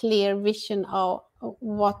get a clear vision of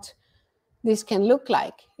what this can look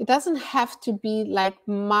like. It doesn't have to be like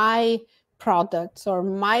my products or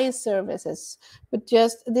my services, but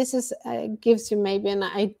just this is gives you maybe an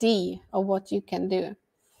idea of what you can do.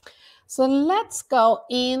 So let's go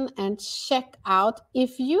in and check out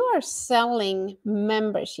if you are selling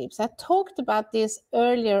memberships. I talked about this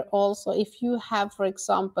earlier also. If you have, for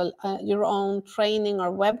example, your own training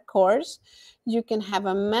or web course, you can have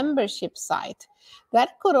a membership site.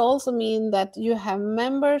 That could also mean that you have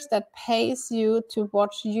members that pays you to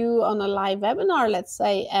watch you on a live webinar, let's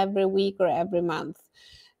say every week or every month.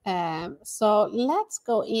 So let's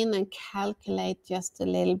go in and calculate just a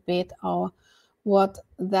little bit of what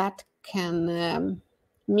that can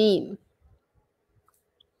mean.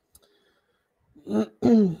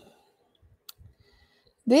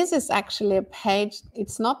 This is actually a page.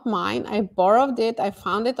 It's not mine. I borrowed it. I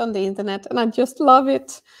found it on the internet and I just love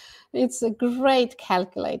it. It's a great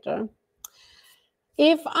calculator.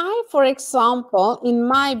 If I, for example, in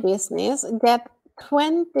my business get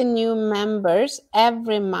 20 new members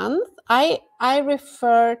every month, I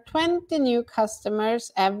refer 20 new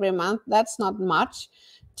customers every month. That's not much,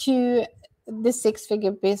 to the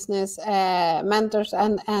six-figure business mentors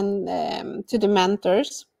and to the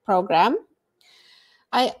mentors program.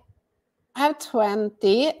 I have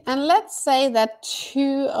 20, and let's say that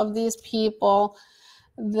 2 of these people,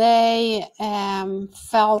 they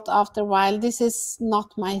felt after a while, this is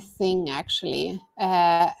not my thing actually,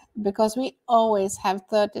 because we always have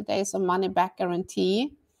 30 days of money back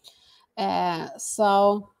guarantee.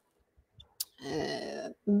 So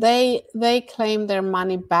they claim their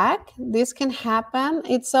money back. This can happen.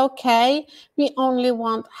 It's okay. We only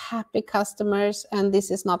want happy customers, and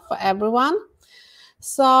this is not for everyone.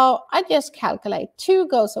 So I just calculate 2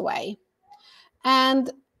 goes away,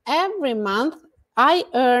 and every month I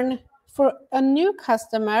earn, for a new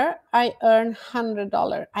customer, I earn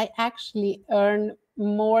 $100. I actually earn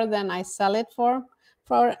more than I sell it for.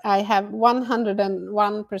 I have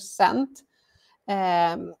 101%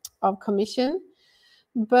 of commission.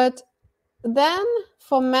 But then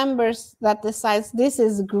for members that decides this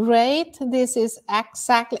is great, this is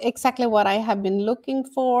exactly what I have been looking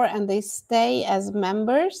for, and they stay as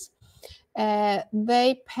members,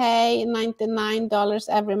 they pay $99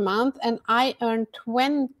 every month, and I earn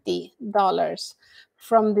 $20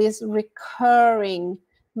 from these recurring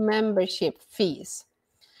membership fees.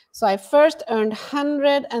 So I first earned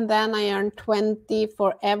 100, and then I earned 20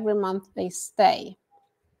 for every month they stay.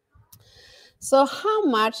 So how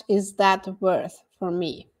much is that worth for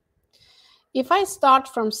me? If I start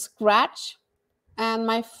from scratch, and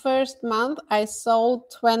my first month I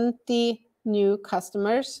sold 20 new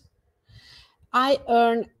customers, I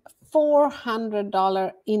earn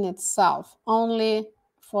 $400 in itself, only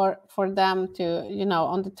for them to,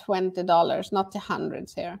 on the $20, not the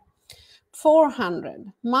hundreds here.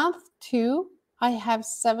 400. Month 2, I have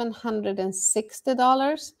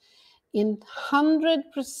 $760 in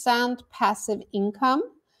 100% passive income,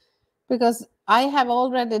 because I have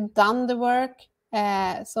already done the work.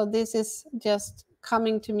 So this is just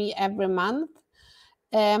coming to me every month.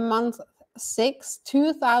 Month 6,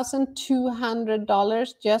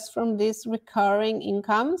 $2,200 just from these recurring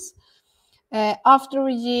incomes. After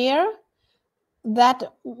a year, that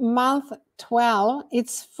month 12,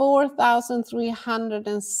 it's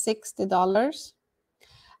 $4,360.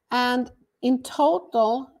 And in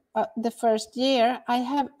total, the first year, I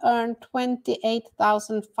have earned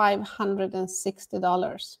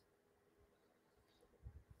 $28,560.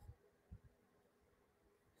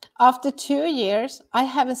 After 2 years, I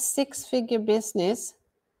have a 6-figure business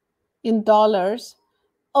in dollars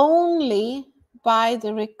only by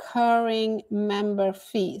the recurring member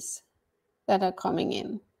fees that are coming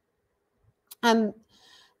in. And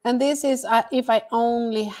this is if I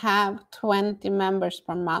only have 20 members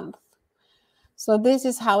per month. So this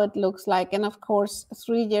is how it looks like. And of course,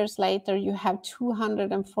 3 years later, you have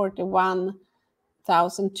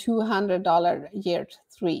 $241,200 year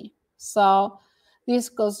 3. So this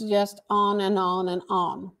goes just on and on and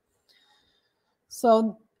on.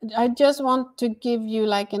 So I just want to give you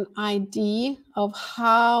like an idea of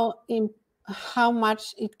how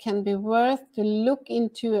much it can be worth to look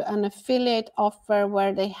into an affiliate offer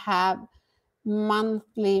where they have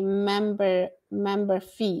monthly member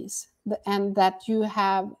fees, and that you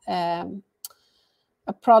have a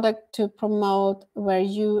product to promote where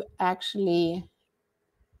you actually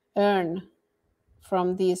earn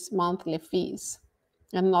from these monthly fees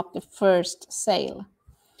and not the first sale.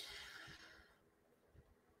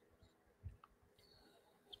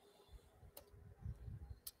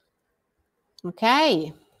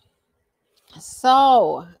 Okay,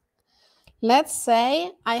 so let's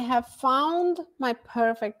say I have found my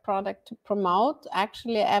perfect product to promote.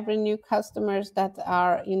 Actually, every new customers that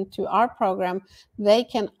are into our program, they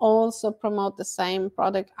can also promote the same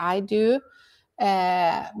product I do.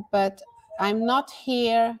 But I'm not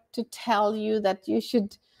here to tell you that you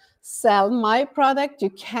should sell my product.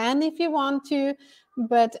 You can if you want to,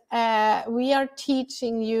 but we are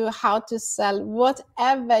teaching you how to sell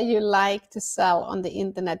whatever you like to sell on the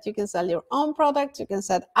internet. You can sell your own products, you can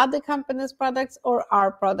sell other companies' products or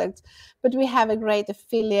our products, but we have a great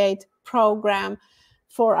affiliate program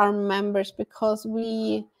for our members, because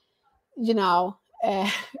we,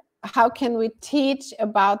 how can we teach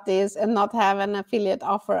about this and not have an affiliate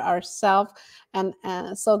offer ourselves, and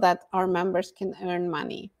so that our members can earn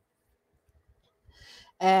money.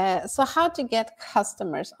 So how to get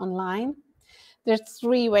customers online? There's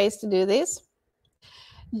 3 ways to do this.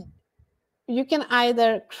 You can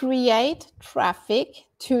either create traffic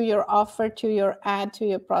to your offer, to your ad, to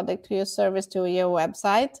your product, to your service, to your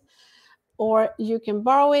website, or you can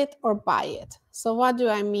borrow it or buy it. So what do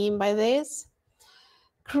I mean by this?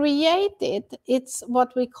 Create it, it's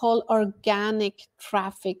what we call organic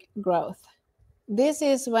traffic growth. This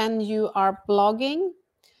is when you are blogging.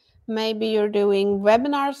 Maybe you're doing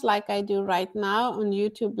webinars like I do right now on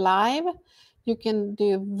YouTube Live. You can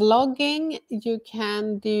do vlogging. You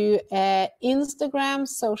can do Instagram,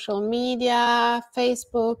 social media,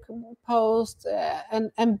 Facebook posts,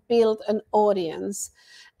 and build an audience.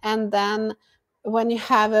 And then when you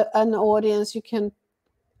have an audience, you can,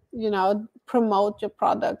 promote your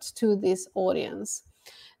products to this audience.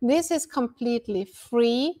 This is completely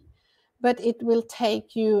free, but it will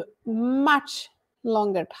take you much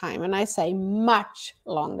longer time, and I say much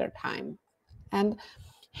longer time. And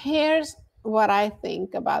here's what I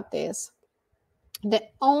think about this. The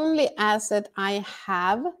only asset I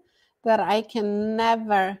have that I can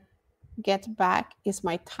never get back is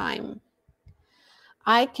my time.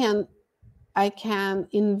 I can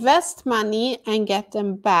invest money and get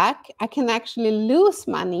them back. I can actually lose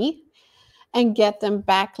money, and get them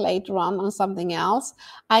back later on something else.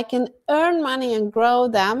 I can earn money and grow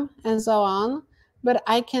them and so on, but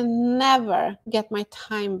I can never get my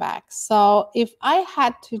time back. So if I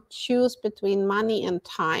had to choose between money and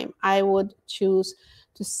time, I would choose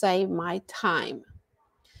to save my time.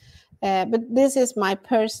 But this is my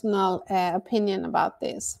personal opinion about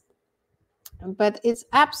this. But it's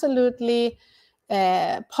absolutely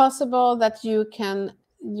possible that you can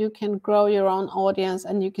grow your own audience,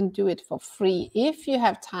 and you can do it for free if you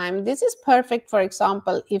have time. This is perfect, for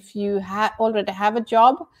example, if you already have a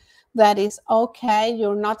job that is okay,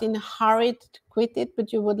 you're not in a hurry to quit it,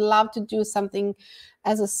 but you would love to do something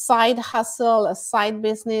as a side hustle, a side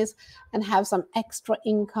business, and have some extra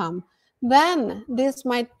income. Then this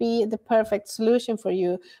might be the perfect solution for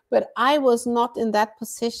you. But I was not in that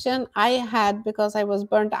position. Because I was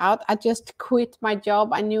burnt out, I just quit my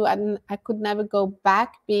job. I knew I could never go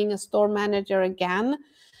back being a store manager again,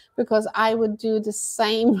 because I would do the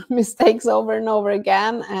same mistakes over and over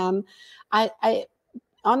again. And I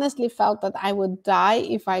honestly felt that I would die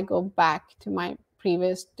if I go back to my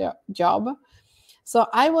previous job. So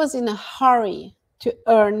I was in a hurry to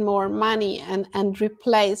earn more money and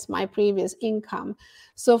replace my previous income.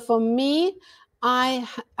 So for me, I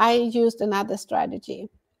used another strategy.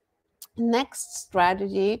 Next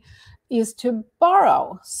strategy is to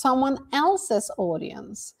borrow someone else's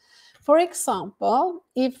audience. For example,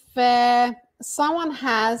 if someone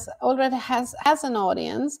already has an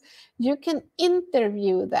audience, you can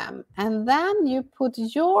interview them, and then you put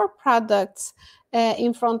your products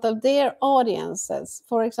in front of their audiences.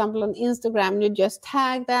 For example, on Instagram, you just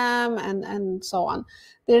tag them and so on.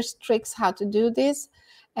 There's tricks how to do this.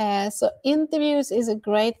 So interviews is a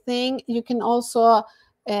great thing. You can also,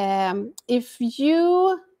 if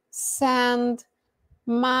you send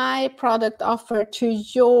my product offer to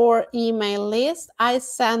your email list, I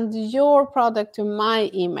send your product to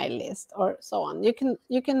my email list, or so on.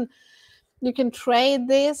 You can trade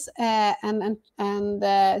this and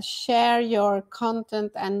share your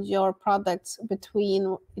content and your products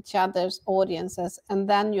between each other's audiences, and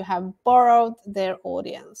then you have borrowed their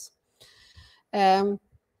audience. And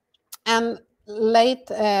at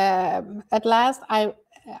last,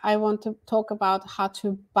 I want to talk about how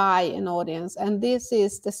to buy an audience. And this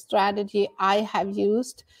is the strategy I have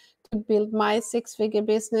used to build my six-figure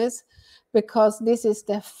business, because this is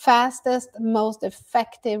the fastest, most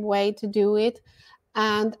effective way to do it.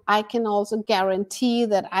 And I can also guarantee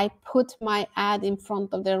that I put my ad in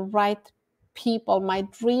front of the right people, my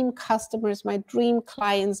dream customers, my dream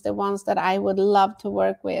clients, the ones that I would love to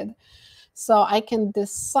work with. So I can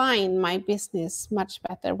design my business much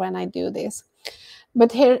better when I do this.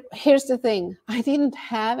 But here's the thing. I didn't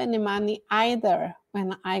have any money either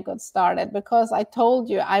when I got started, because I told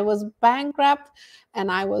you I was bankrupt and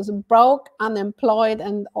I was broke, unemployed,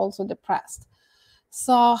 and also depressed.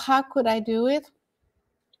 So how could I do it?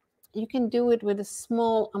 You can do it with a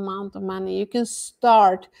small amount of money. You can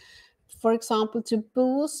start, for example, to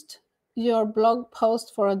boost your blog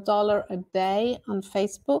post for $1 a day on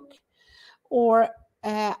Facebook. Or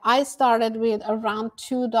I started with around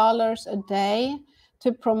 $2 a day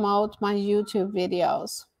to promote my YouTube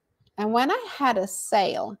videos. And when I had a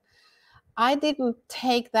sale, I didn't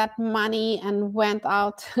take that money and went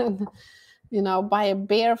out and, buy a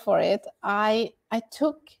beer for it. I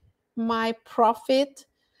took my profit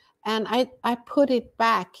and I put it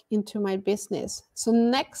back into my business. So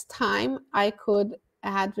next time I could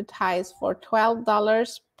advertise for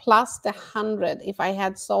 $12 plus the 100 if I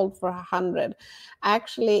had sold for 100.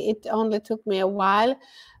 Actually, it only took me a while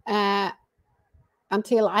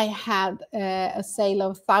until I had a sale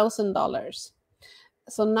of $1,000.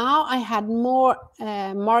 So now I had more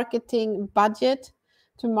marketing budget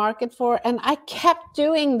to market for, and I kept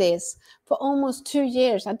doing this for almost 2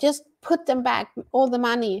 years. I just put them back, all the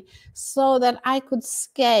money, so that I could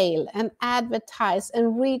scale and advertise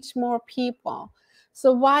and reach more people.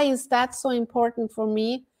 So why is that so important for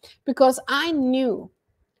me? Because I knew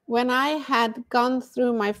when I had gone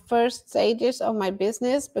through my first stages of my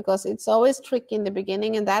business, because it's always tricky in the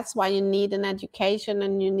beginning, and that's why you need an education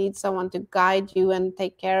and you need someone to guide you and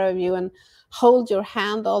take care of you and hold your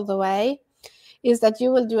hand all the way, is that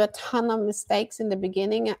you will do a ton of mistakes in the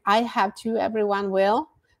beginning. I have to, everyone will.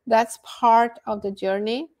 That's part of the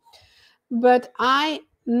journey. But I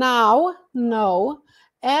now know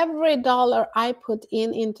every dollar I put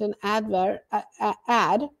into an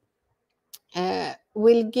ad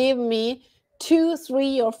will give me $2,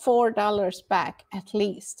 $3, or $4 back at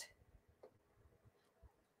least.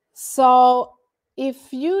 So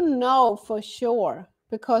if you know for sure,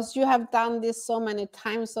 because you have done this so many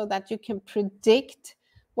times, so that you can predict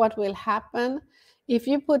what will happen. If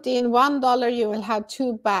you put in $1, you will have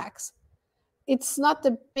 2 bags. It's not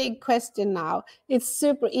a big question now. It's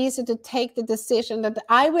super easy to take the decision that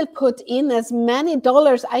I will put in as many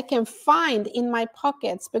dollars I can find in my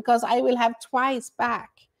pockets because I will have twice back.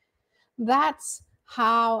 That's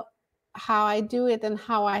how I do it and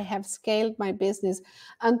how I have scaled my business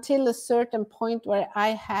until a certain point where I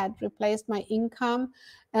had replaced my income,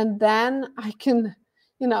 and then I can,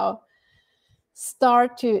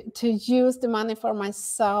 start to use the money for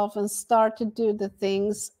myself and start to do the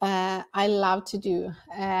things I love to do.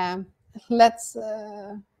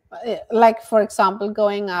 Like, for example,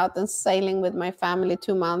 going out and sailing with my family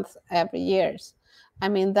 2 months every year. I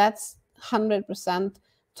mean, that's 100%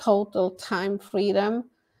 total time freedom.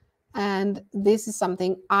 And this is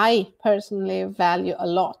something I personally value a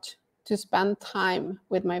lot, to spend time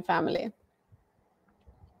with my family.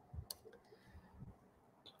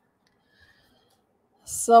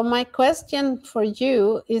 So my question for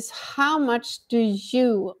you is, how much do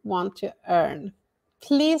you want to earn?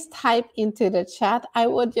 Please type into the chat. I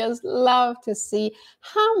would just love to see,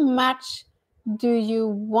 how much do you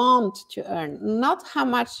want to earn? Not how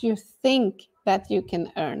much you think that you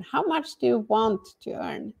can earn. How much do you want to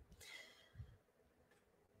earn?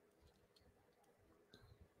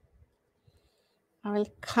 I will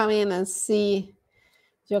come in and see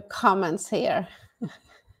your comments here.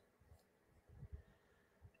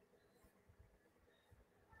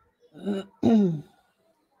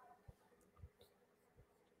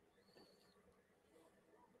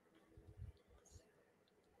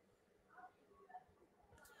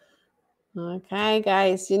 Okay,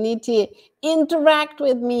 guys, you need to interact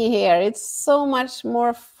with me here. It's so much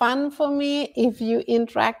more fun for me if you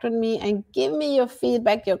interact with me and give me your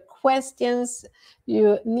feedback, your questions.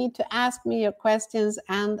 You need to ask me your questions,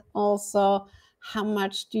 and also, how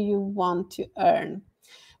much do you want to earn?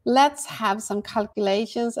 Let's have some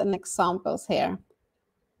calculations and examples here.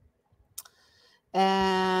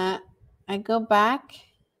 I go back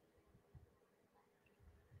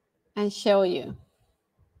and show you.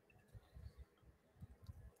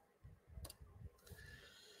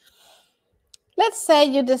 Let's say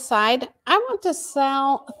you decide, I want to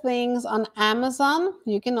sell things on Amazon.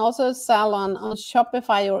 You can also sell on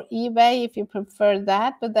Shopify or eBay if you prefer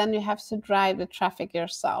that, but then you have to drive the traffic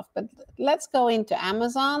yourself. But let's go into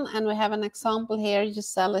Amazon, and we have an example here. You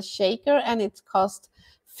sell a shaker and it costs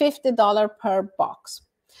 $50 per box.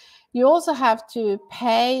 You also have to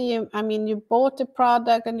pay, you bought the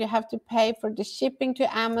product and you have to pay for the shipping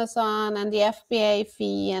to Amazon and the FBA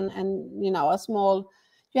fee and a small,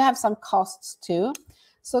 you have some costs too.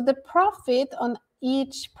 So the profit on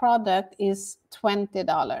each product is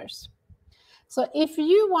 $20. So if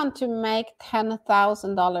you want to make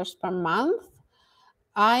 $10,000 per month,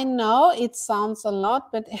 I know it sounds a lot,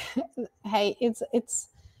 but hey,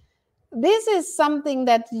 this is something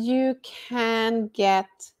that you can get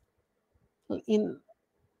in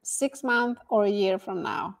 6 months or a year from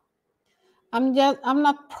now. I'm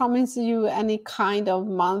not promising you any kind of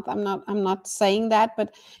month. I'm not saying that,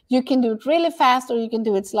 but you can do it really fast or you can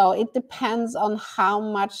do it slow. It depends on how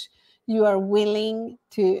much you are willing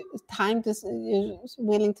to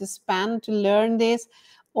spend to learn this,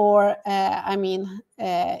 or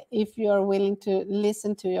if you're willing to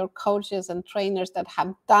listen to your coaches and trainers that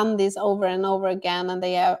have done this over and over again, and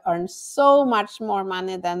they have earned so much more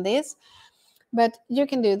money than this. But you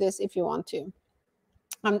can do this if you want to.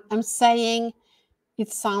 I'm saying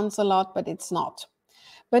it sounds a lot, but it's not.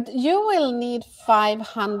 But you will need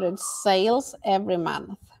 500 sales every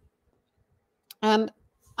month. And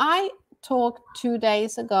I talked 2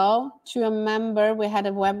 days ago to a member. We had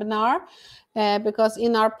a webinar because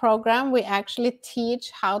in our program, we actually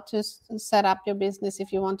teach how to set up your business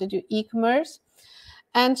if you want to do e-commerce.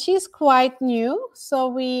 And she's quite new. So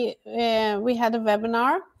we had a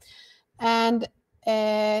webinar, and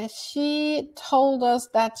she told us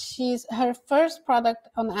that her first product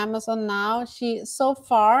on Amazon now, so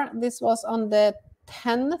far, this was on the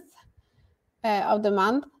 10th of the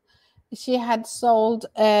month, she had sold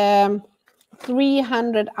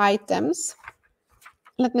 300 items.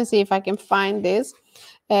 Let me see if I can find this.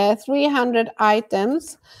 300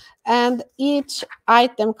 items, and each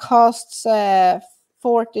item costs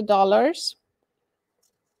 $40.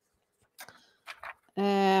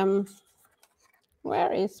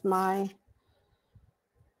 Where is my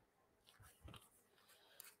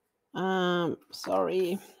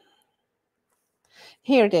sorry,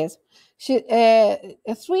 here it is. She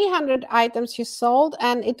 300 items she sold,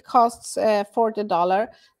 and it costs $40.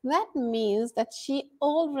 That means that she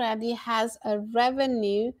already has a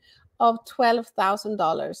revenue of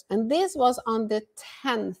 $12,000. And this was on the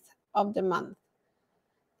 10th of the month.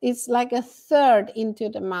 It's like a third into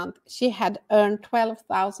the month. She had earned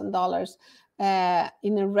 $12,000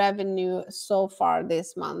 in a revenue so far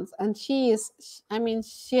this month. And she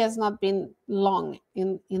has not been long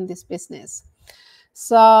in this business.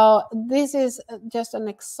 So this is just an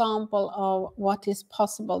example of what is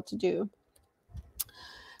possible to do.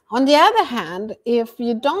 On the other hand, if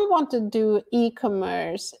you don't want to do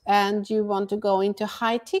e-commerce and you want to go into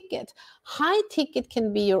high ticket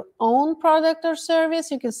can be your own product or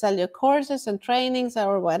service. You can sell your courses and trainings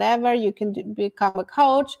or whatever. You can become a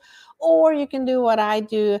coach, or you can do what I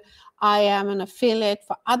do. I am an affiliate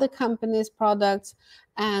for other companies' products,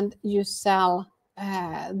 and you sell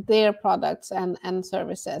their products and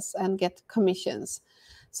services and get commissions.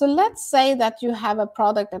 So let's say that you have a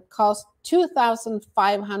product that costs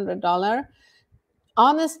 $2,500.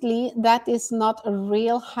 Honestly, that is not a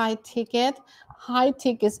real high ticket. High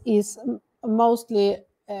tickets is mostly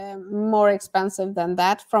more expensive than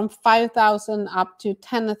that, from $5,000 up to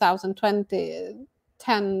 $10,000, $20,000,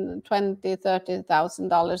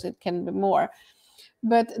 $30,000. It can be more.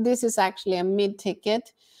 But this is actually a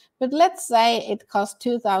mid-ticket. But let's say it costs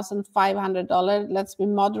 $2,500. Let's be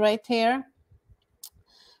moderate here.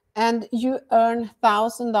 And you earn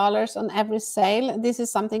 $1,000 on every sale. This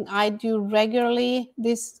is something I do regularly.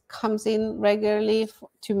 This comes in regularly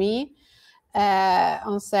to me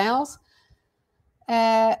on sales.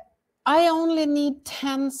 I only need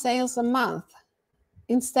 10 sales a month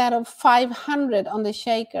instead of 500 on the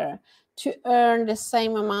shaker to earn the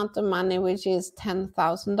same amount of money, which is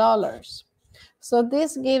 $10,000. So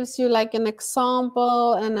this gives you like an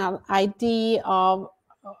example and an idea of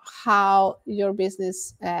how your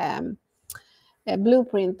business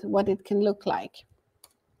blueprint, what it can look like.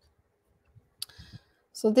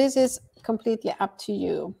 So this is completely up to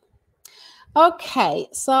you. Okay,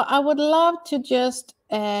 so I would love to just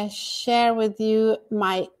share with you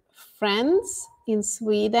my friends in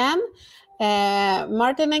Sweden.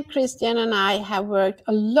 Martin and Christian and I have worked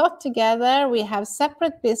a lot together. We have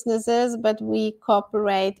separate businesses, but we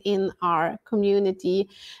cooperate in our community.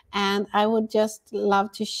 And I would just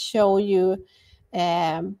love to show you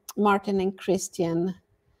Martin and Christian.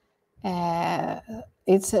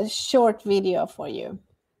 It's a short video for you.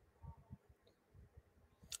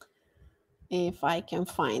 If I can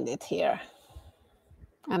find it here.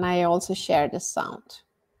 And I also share the sound.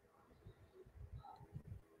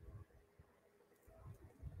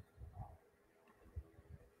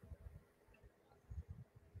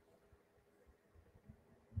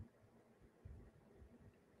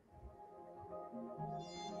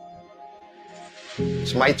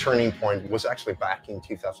 So my turning point was actually back in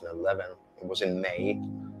 2011. It was in May,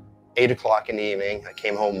 8 o'clock in the evening. I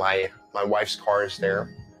came home, my wife's car is there.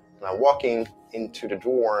 And I'm walking into the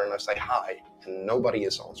door and I say hi, and nobody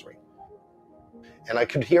is answering. And I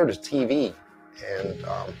could hear the TV, and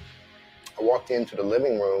I walked into the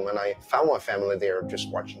living room and I found my family there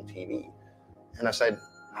just watching TV. And I said,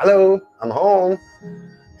 hello, I'm home.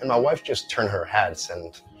 And my wife just turned her head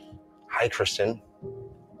and, hi, Christian.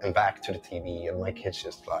 And back to the TV, and my kids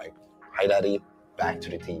just like, hi, Daddy, back to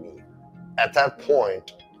the TV. At that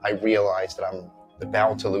point, I realized that I'm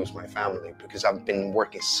about to lose my family because I've been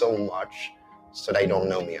working so much so they don't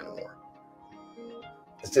know me anymore.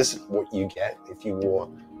 Is this what you get if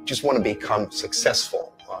you just want to become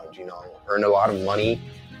successful, earn a lot of money,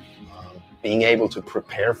 being able to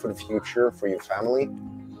prepare for the future for your family?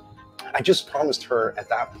 I just promised her at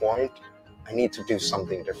that point, I need to do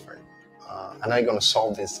something different. And I'm going to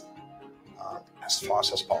solve this as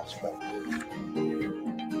fast as possible.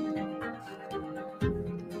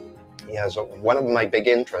 Yeah, so one of my big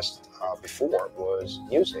interests before was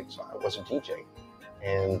music, so I was a DJ.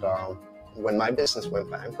 And when my business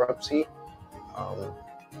went bankruptcy,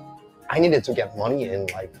 I needed to get money in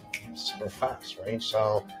like super fast, right?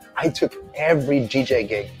 So I took every DJ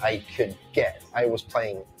gig I could get. I was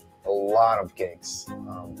playing a lot of gigs,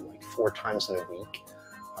 like 4 times in a week.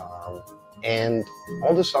 And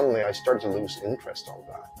all of a sudden, I started to lose interest on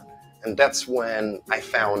that. And that's when I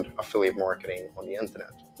found affiliate marketing on the internet,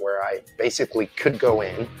 where I basically could go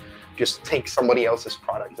in, just take somebody else's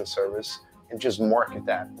product and service and just market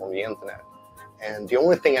that on the internet. And the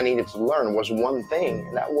only thing I needed to learn was one thing,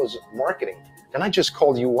 and that was marketing. Then I just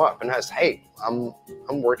called you up and asked, hey, I'm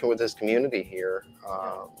working with this community here.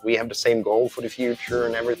 We have the same goal for the future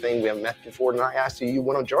and everything. We have met before. And I asked you, you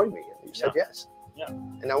want to join me? And you said yes. Yeah.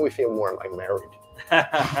 And now we feel more like married.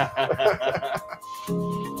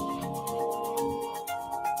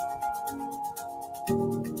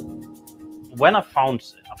 When I found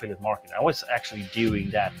affiliate marketing, I was actually doing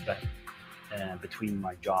that between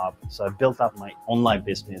my job. So I built up my online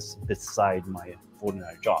business beside my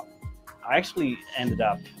ordinary job. I actually ended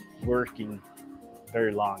up working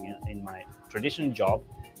very long in my traditional job,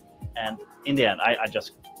 and in the end I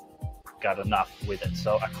just got enough with it.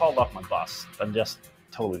 So I called up my boss and just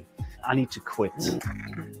told him I need to quit.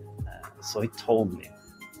 So he told me,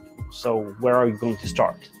 so where are you going to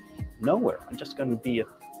start? Nowhere. I'm just going to be at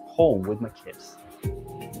home with my kids.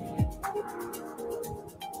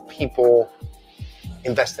 People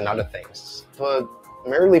invest in other things, but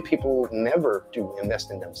merely people never do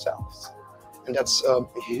invest in themselves. And that's a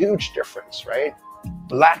huge difference, right?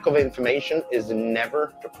 Lack of information is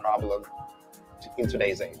never the problem in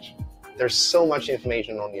today's age. There's so much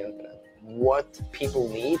information on the internet. What people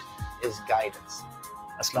need is guidance.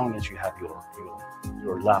 As long as you have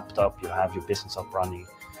your laptop, you have your business up running,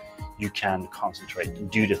 you can concentrate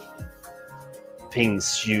and do the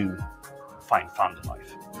things you find fun in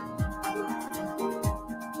life.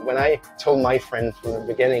 When I told my friend from the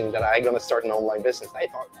beginning that I'm going to start an online business, I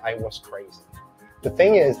thought I was crazy. The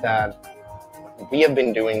thing is that we have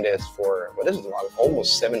been doing this for,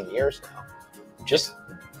 almost 7 years now, just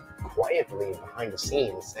quietly behind the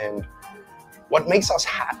scenes. And what makes us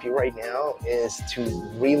happy right now is to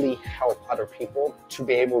really help other people to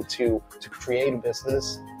be able to create a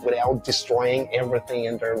business without destroying everything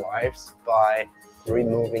in their lives by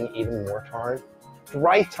removing even more time. The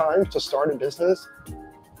right time to start a business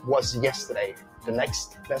was yesterday. The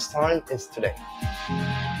next best time is today.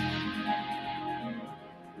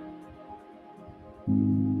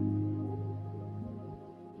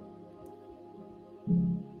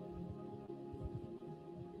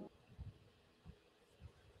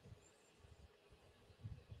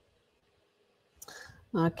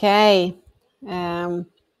 Okay.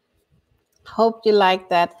 Hope you like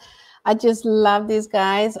that. I just love these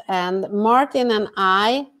guys. And Martin and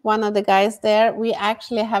I, one of the guys there, we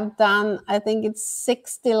actually have done, I think it's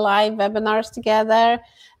 60 live webinars together.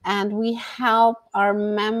 And we help our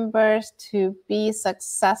members to be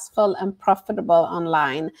successful and profitable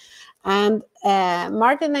online. And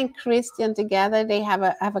Martin and Christian together, they have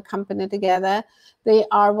a company together. They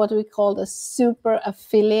are what we call a super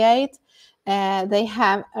affiliate. They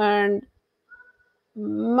have earned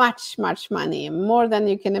much money, more than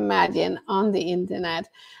you can imagine, on the internet,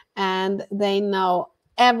 and they know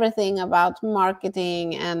everything about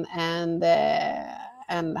marketing and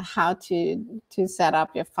how to set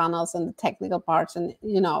up your funnels and the technical parts and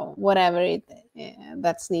whatever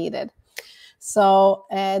that's needed. So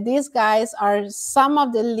these guys are some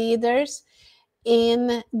of the leaders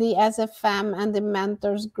in the SFM and the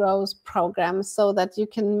Mentors Growth program, so that you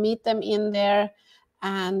can meet them in there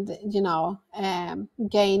and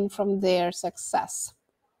gain from their success.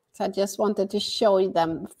 So I just wanted to show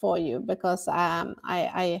them for you because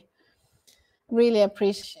I really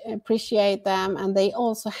appreciate them, and they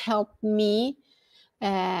also helped me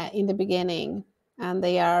in the beginning, and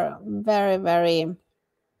they are very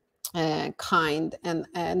kind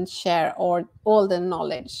and share all the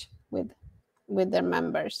knowledge with their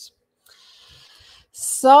members.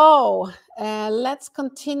 So let's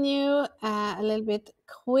continue a little bit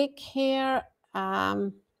quick here.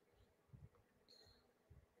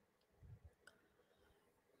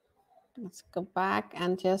 Let's go back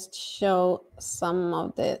and just show some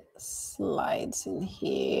of the slides in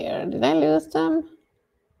here. Did I lose them?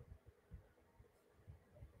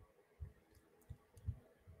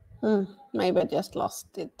 Maybe I just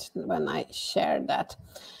lost it when I shared that.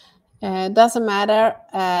 Doesn't matter.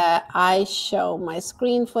 I show my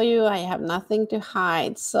screen for you. I have nothing to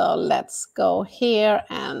hide. So let's go here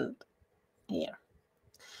and here.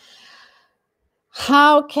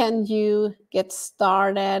 How can you get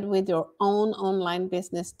started with your own online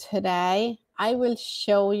business today? I will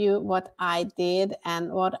show you what I did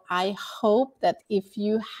and what I hope that if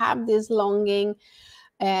you have this longing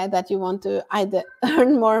that you want to either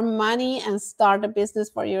earn more money and start a business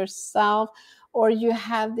for yourself, or you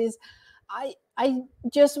have this, I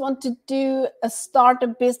just want to start a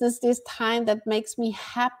business this time that makes me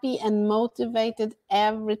happy and motivated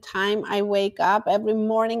every time I wake up. Every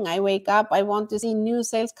morning I wake up, I want to see new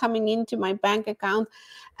sales coming into my bank account,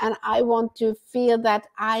 and I want to feel that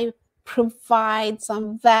I provide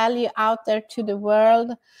some value out there to the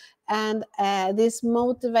world. And this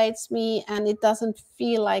motivates me, and it doesn't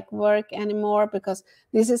feel like work anymore, because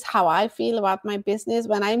this is how I feel about my business.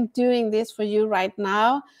 When I'm doing this for you right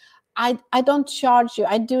now, I don't charge you.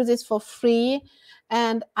 I do this for free,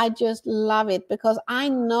 and I just love it because I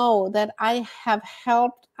know that I have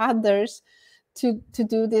helped others to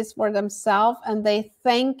do this for themselves, and they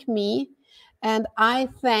thank me, and I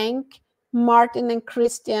thank Martin and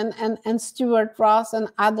Christian and Stuart Ross and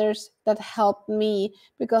others that helped me,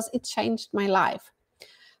 because it changed my life.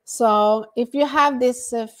 So if you have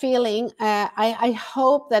this feeling, I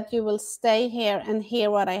hope that you will stay here and hear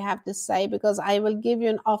what I have to say, because I will give you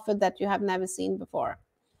an offer that you have never seen before.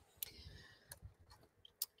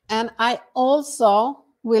 And I also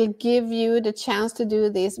will give you the chance to do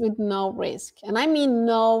this with no risk. And I mean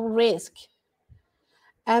no risk.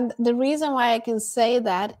 And the reason why I can say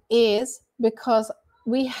that is because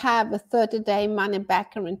we have a 30-day money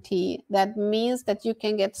back guarantee. That means that you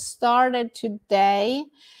can get started today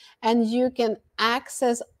and you can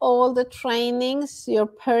access all the trainings, your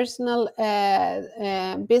personal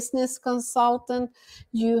business consultant,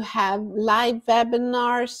 you have live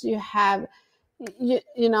webinars, you have you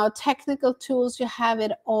know, technical tools, you have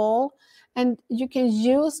it all, and you can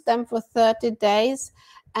use them for 30 days.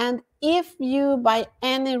 And if you by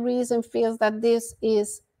any reason feels that this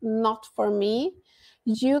is not for me,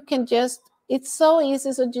 you can just, it's so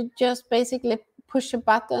easy. So you just basically push a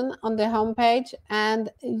button on the homepage and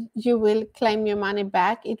you will claim your money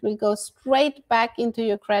back. It will go straight back into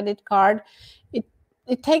your credit card.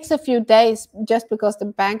 It takes a few days, just because the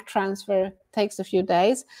bank transfer takes a few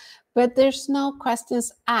days, but there's no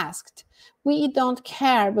questions asked. We don't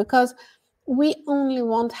care, because we only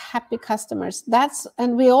want happy customers.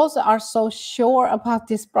 And we also are so sure about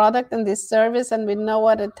this product and this service, and we know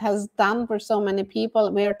what it has done for so many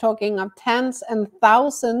people. We are talking of tens and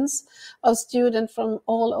thousands of students from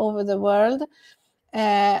all over the world.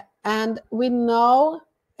 And we know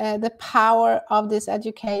the power of this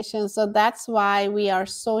education. So that's why we are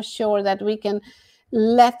so sure that we can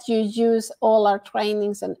let you use all our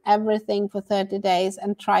trainings and everything for 30 days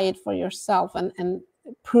and try it for yourself and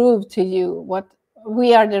prove to you what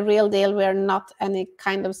we are, the real deal. We are not any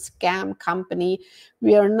kind of scam company.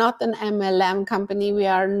 We are not an MLM company. We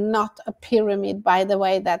are not a pyramid, by the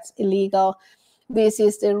way. That's illegal. This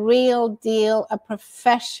is the real deal, a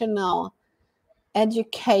professional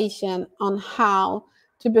education on how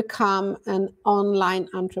to become an online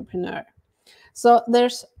entrepreneur. So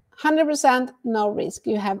there's 100% no risk.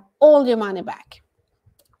 You have all your money back.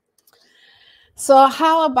 So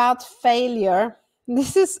how about failure?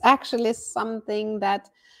 This is actually something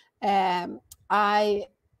that I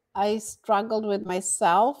struggled with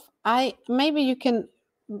myself. Maybe you can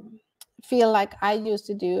feel like I used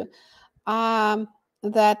to do,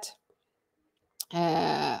 that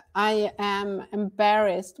I am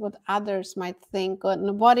embarrassed what others might think,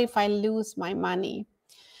 and what if I lose my money?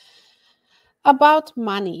 About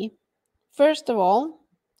money, first of all,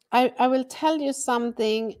 I will tell you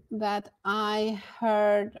something that I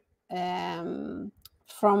heard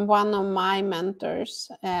from one of my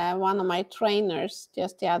mentors, one of my trainers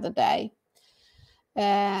just the other day,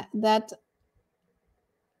 that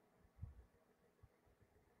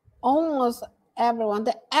almost everyone,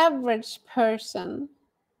 the average person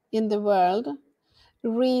in the world,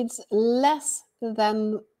 reads less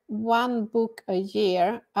than one book a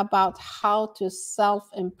year about how to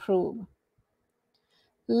self-improve.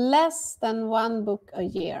 Less than one book a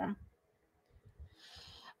year.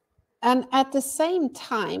 And at the same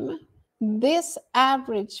time, this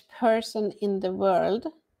average person in the world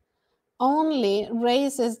only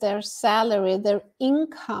raises their salary, their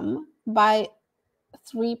income, by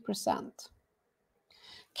 3%.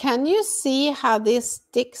 Can you see how this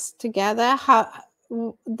sticks together? How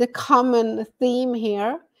the common theme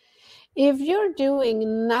here? If you're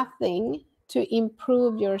doing nothing to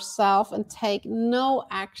improve yourself and take no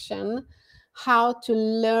action, how to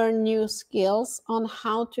learn new skills on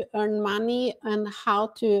how to earn money and how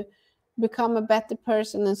to become a better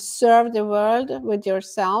person and serve the world with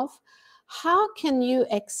yourself, how can you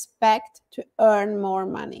expect to earn more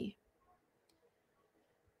money?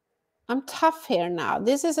 I'm tough here now.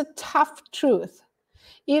 This is a tough truth.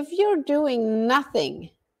 If you're doing nothing,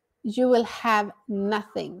 you will have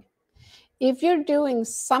nothing. If you're doing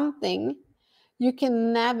something, you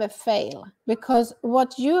can never fail, because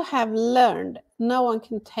what you have learned, no one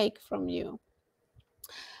can take from you.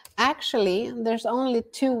 Actually, there's only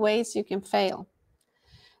two ways you can fail.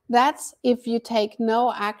 That's if you take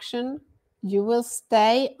no action, you will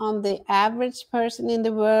stay on the average person in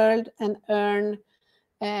the world and earn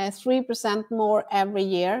 3% more every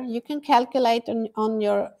year. You can calculate on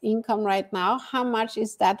your income right now, how much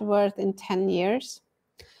is that worth in 10 years?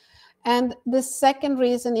 And the second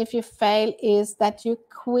reason if you fail is that you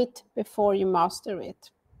quit before you master it.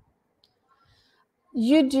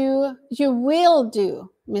 You will do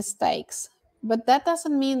mistakes, but that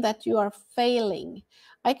doesn't mean that you are failing.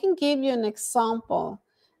 I can give you an example.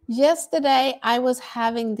 Yesterday, I was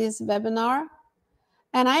having this webinar,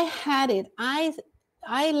 And I had it.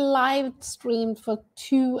 I live streamed for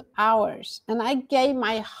 2 hours and I gave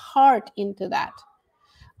my heart into that.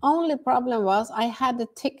 Only problem was I had a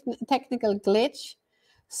technical glitch,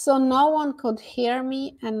 so no one could hear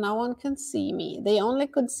me and no one could see me. They only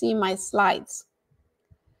could see my slides.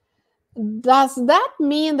 Does that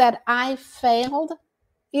mean that I failed?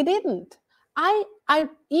 It didn't. I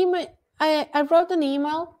wrote an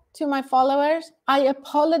email to my followers. I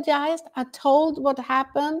apologized. I told what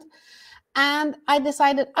happened. And I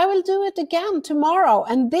decided I will do it again tomorrow.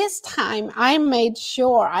 And this time I made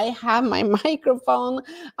sure I have my microphone,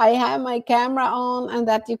 I have my camera on, and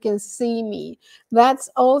that you can see me. That's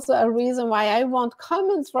also a reason why I want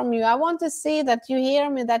comments from you. I want to see that you hear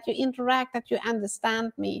me, that you interact, that you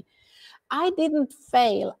understand me. I didn't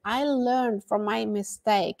fail. I learned from my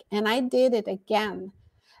mistake and I did it again.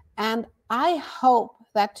 And I hope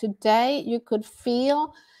that today you could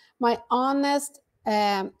feel my honest,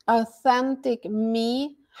 authentic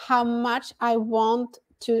me, how much I want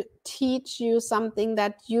to teach you something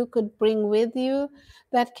that you could bring with you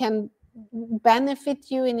that can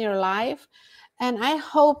benefit you in your life. And I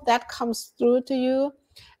hope that comes through to you.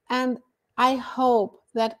 And I hope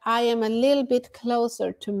that I am a little bit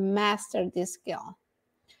closer to master this skill.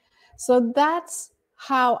 So that's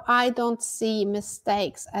how I don't see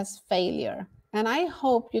mistakes as failure. And I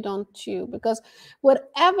hope you don't too, because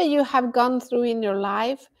whatever you have gone through in your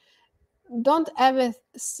life, don't ever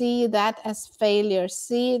see that as failure.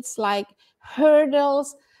 See it's like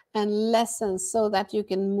hurdles and lessons so that you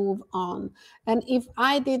can move on. And if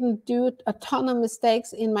I didn't do a ton of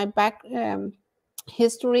mistakes in my back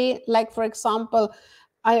history, like for example,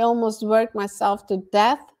 I almost worked myself to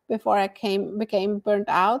death before I became burnt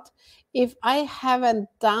out. If I haven't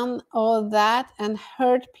done all that and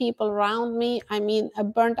hurt people around me, I mean, a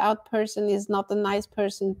burnt out person is not a nice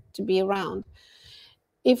person to be around.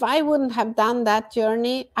 If I wouldn't have done that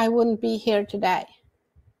journey, I wouldn't be here today.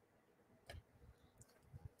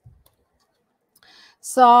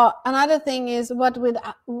 So another thing is, what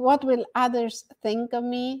will others think of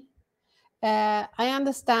me? I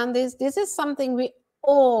understand this. This is something we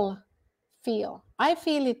all feel. I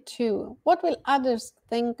feel it too. What will others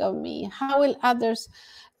think of me? How will others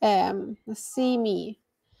see me?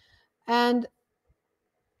 And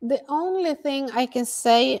the only thing I can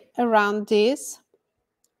say around this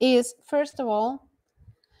is, first of all,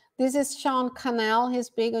 this is Sean Cannell. He's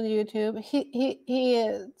big on YouTube.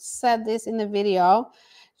 He said this in a video.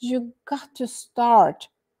 You got to start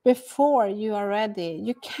before you are ready.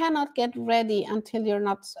 You cannot get ready until you're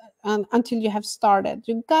not until you have started.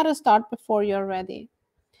 You got to start before you're ready.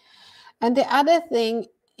 And the other thing,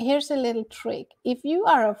 here's a little trick. If you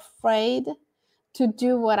are afraid to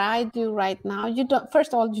do what I do right now, you don't.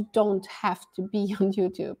 First of all, you don't have to be on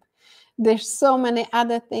YouTube. There's so many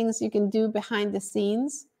other things you can do behind the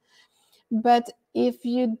scenes. But if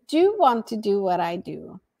you do want to do what I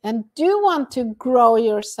do and do want to grow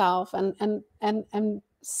yourself and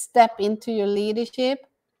step into your leadership,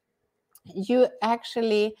 you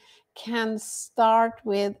actually can start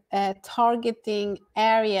with targeting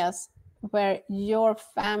areas where your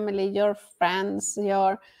family, your friends,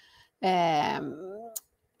 your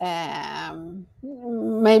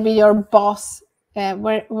maybe your boss,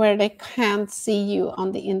 where they can't see you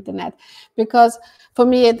on the internet. Because for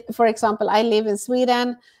me, for example, I live in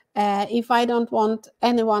Sweden. If I don't want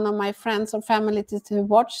any one of my friends or family to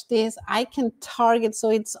watch this, I can target so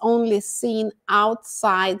it's only seen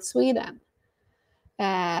outside Sweden.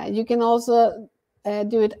 You can also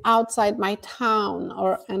do it outside my town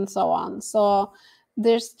and so on. So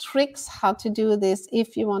there's tricks how to do this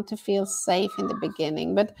if you want to feel safe in the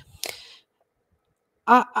beginning. But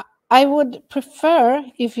I would prefer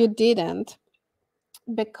if you didn't,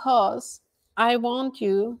 because I want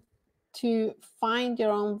you to find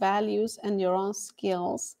your own values and your own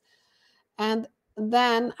skills. And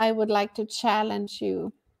then I would like to challenge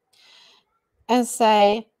you and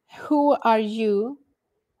say, who are you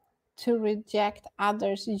to reject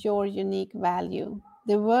others your unique value?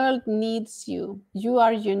 The world needs you. You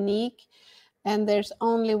are unique, and there's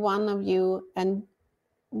only one of you, and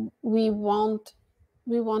we want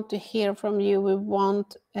to hear from you. We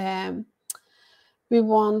want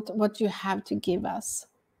what you have to give us.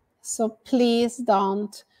 So please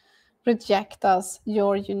don't reject us,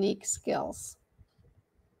 your unique skills.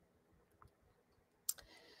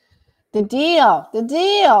 The deal.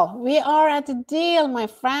 We are at the deal, my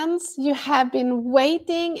friends. You have been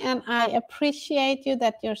waiting, and I appreciate you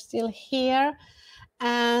that you're still here.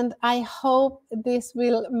 And I hope this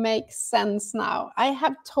will make sense now. I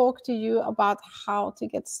have talked to you about how to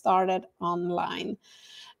get started online.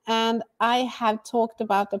 and I have talked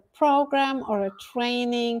about a program or a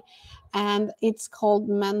training, and it's called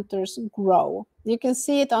Mentors Grow. You can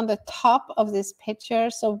see it on the top of this picture.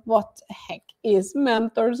 So what the heck is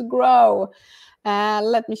Mentors Grow?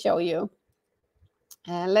 Let me show you.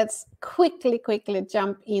 Let's quickly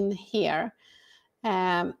jump in here.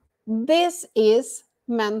 This is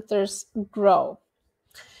Mentors Grow.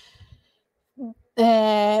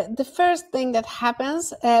 The first thing that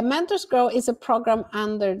happens, Mentors Grow is a program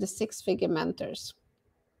under the Six Figure Mentors.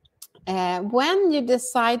 When you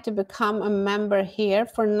decide to become a member here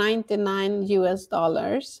for $99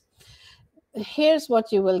 US, here's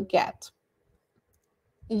what you will get.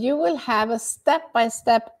 You will have a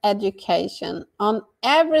step-by-step education on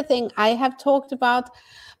everything I have talked about,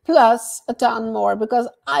 plus a ton more, because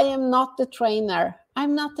I am not the trainer.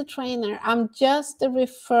 I'm not the trainer. I'm just a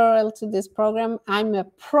referral to this program. I'm a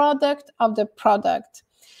product of the product.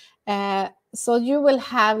 So you will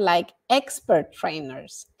have like expert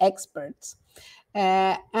trainers, experts.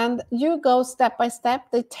 And you go step by step.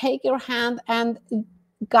 They take your hand and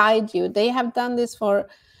guide you. They have done this for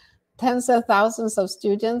tens of thousands of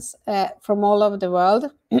students from all over the world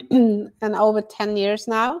and over 10 years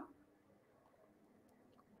now.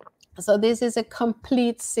 So this is a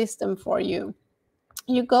complete system for you.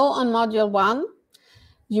 You go on module 1.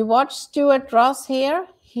 You watch Stuart Ross here.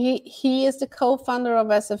 He is the co-founder of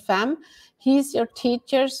SFM. He's your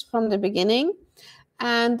teachers from the beginning.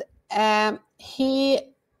 And he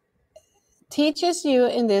teaches you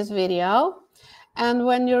in this video. And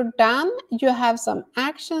when you're done, you have some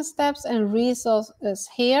action steps and resources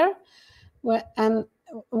here. And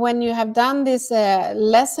when you have done these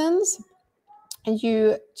lessons,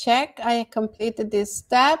 you check, I completed this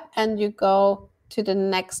step, and you go to the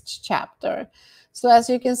next chapter. So as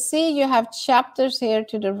you can see, you have chapters here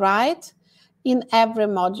to the right in every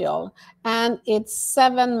module. And it's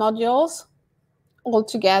 7 modules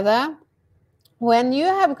altogether. When you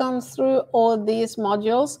have gone through all these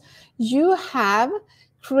modules, you have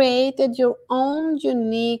created your own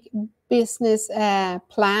unique business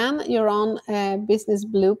plan, your own business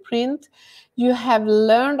blueprint. You have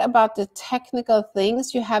learned about the technical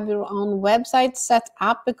things. You have your own website set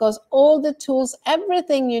up, because all the tools,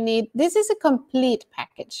 everything you need, this is a complete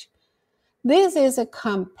package. This is a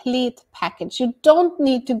complete package. You don't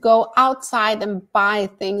need to go outside and buy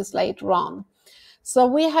things later on. So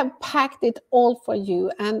we have packed it all for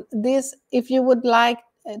you. And this, if you would like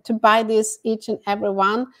to buy this, each and every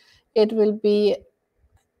one, it will be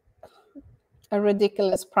a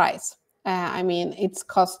ridiculous price. I mean, it's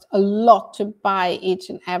cost a lot to buy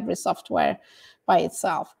each and every software by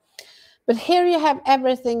itself. But here you have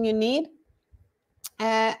everything you need.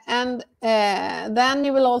 And then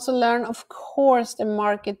you will also learn, of course, the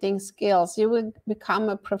marketing skills. You will become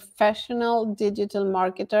a professional digital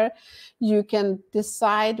marketer. You can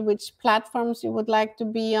decide which platforms you would like to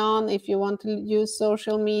be on, if you want to use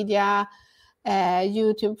social media,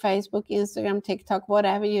 YouTube, Facebook, Instagram, TikTok,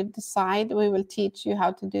 whatever you decide. We will teach you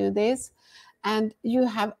how to do this. And you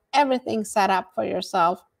have everything set up for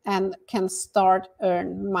yourself and can start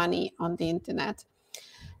earn money on the internet.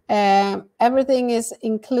 Everything is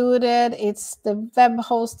included. It's the web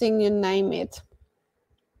hosting, you name it.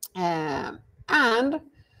 And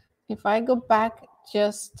if I go back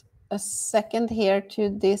just a second here to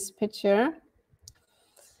this picture,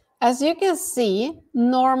 as you can see,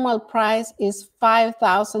 normal price is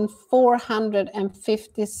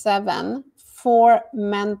 $5,457 for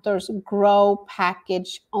Mentors Grow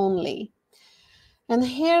package only. And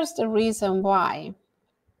here's the reason why.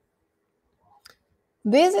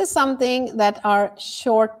 This is something that are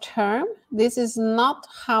short term. This is not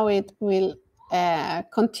how it will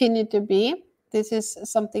continue to be. This is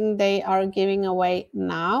something they are giving away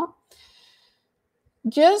now.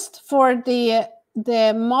 Just for the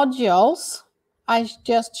modules I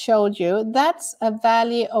just showed you, that's a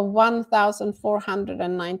value of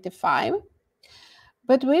 $1,495.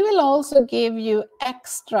 But we will also give you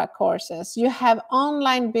extra courses. You have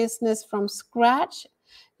online business from scratch.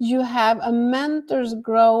 You have a Mentors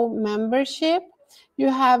Grow membership. You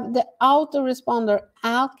have the autoresponder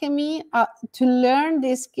alchemy to learn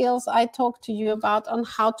these skills I talked to you about on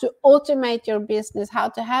how to automate your business, how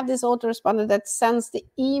to have this autoresponder that sends the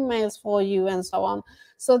emails for you and so on,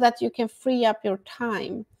 so that you can free up your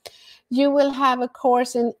time. You will have a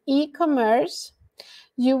course in e-commerce.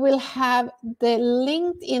 You will have the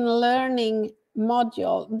LinkedIn learning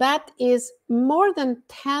module. That is more than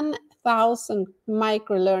 10,000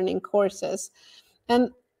 micro-learning courses.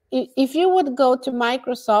 And if you would go to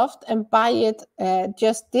Microsoft and buy it,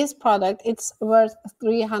 just this product, it's worth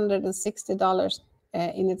 $360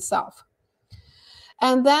 in itself.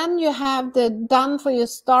 And then you have the done for your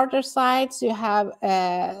starter sites, you have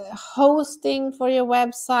hosting for your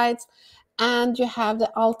websites, and you have the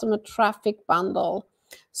ultimate traffic bundle.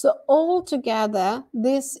 So altogether,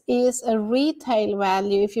 this is a retail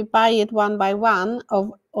value, if you buy it one by one,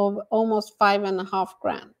 of almost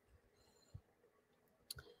 $5,500.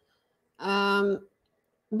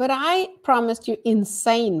 But I promised you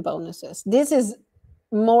insane bonuses. This is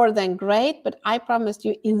more than great, but I promised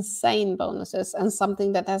you insane bonuses and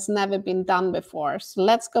something that has never been done before. So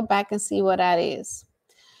let's go back and see what that is.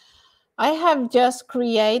 I have just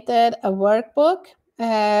created a workbook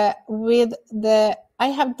I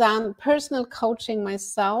have done personal coaching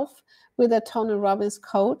myself with a Tony Robbins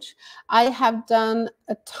coach. I have done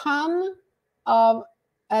a ton of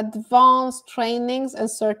advanced trainings and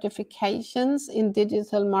certifications in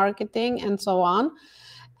digital marketing and so on.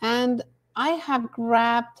 And I have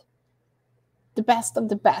grabbed the best of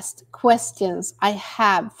the best questions I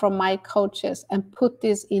have from my coaches and put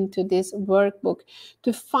this into this workbook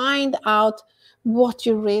to find out what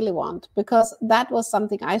you really want, because that was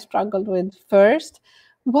something I struggled with first.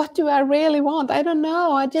 What do I really want? I don't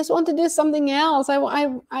know. I just want to do something else. I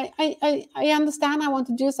understand I want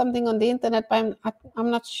to do something on the internet, but I'm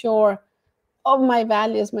not sure of my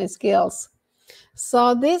values, my skills.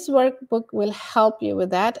 So this workbook will help you with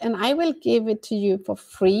that, and I will give it to you for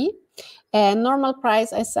free. Normal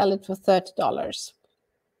price, I sell it for $30.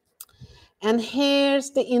 And here's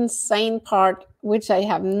the insane part, which I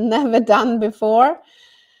have never done before.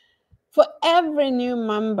 For every new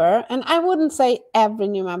member, and I wouldn't say every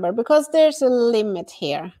new member because there's a limit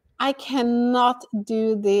here. I cannot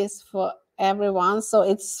do this for everyone. So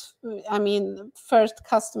it's, first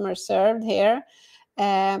customer served here.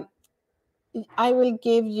 I will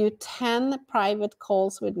give you 10 private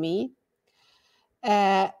calls with me.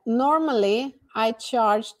 Normally, I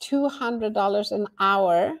charge $200 an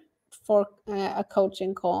hour for a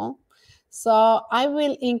coaching call. So I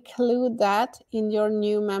will include that in your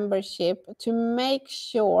new membership to make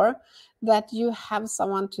sure that you have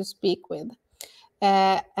someone to speak with.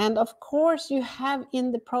 And of course, you have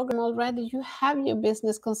in the program already, you have your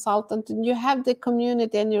business consultant and you have the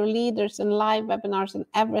community and your leaders and live webinars and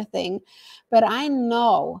everything. But I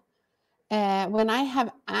know when I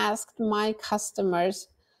have asked my customers,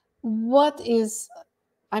 what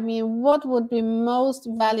would be most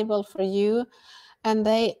valuable for you? And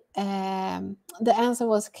the answer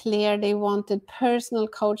was clear. They wanted personal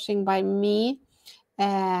coaching by me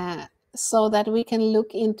so that we can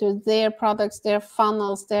look into their products, their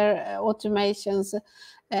funnels, their automations,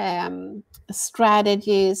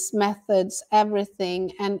 strategies, methods,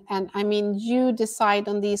 everything. And you decide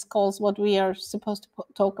on these calls what we are supposed to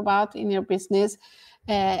talk about in your business.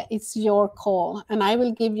 It's your call. And I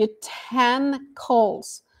will give you 10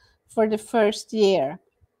 calls for the first year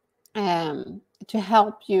to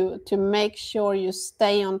help you to make sure you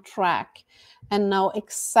stay on track and know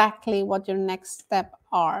exactly what your next step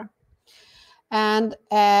are. And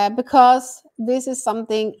because this is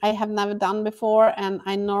something I have never done before, and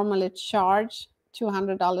I normally charge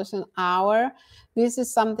 $200 an hour, this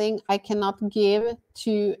is something I cannot give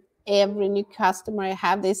to every new customer I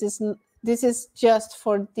have. This is just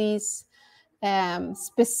for these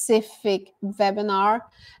specific webinar.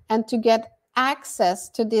 And to get access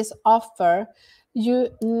to this offer, you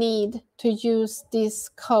need to use this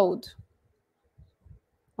code.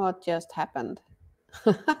 What just happened?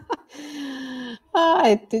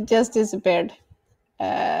 It just disappeared.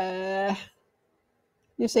 You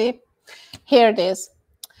see, here it is.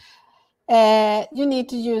 You need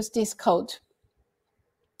to use this code,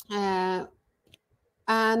 and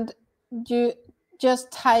you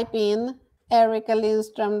just type in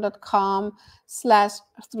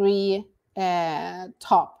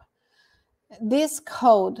erikalindström.com/3top. This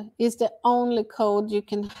code is the only code you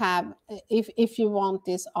can have if you want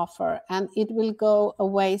this offer, and it will go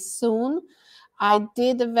away soon. I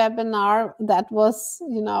did a webinar that was,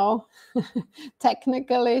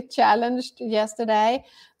 technically challenged yesterday,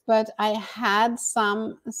 but I had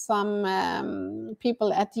some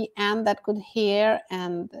people at the end that could hear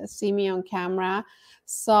and see me on camera.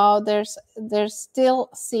 So there's still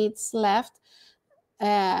seats left.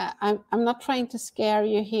 I'm not trying to scare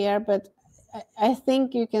you here, but I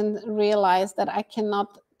think you can realize that I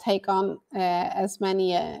cannot take on as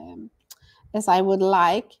many as I would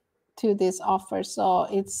like to this offer. So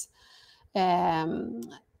it's the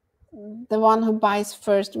one who buys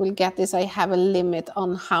first will get this. I have a limit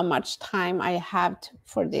on how much time I have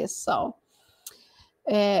for this. So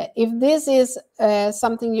if this is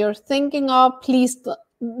something you're thinking of, please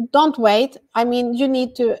don't wait. I mean, you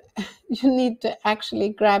need to actually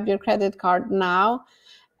grab your credit card now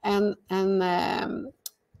and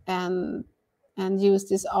use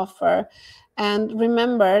this offer. And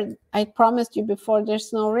remember, I promised you before,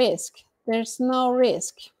 there's no risk. There's no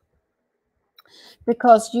risk,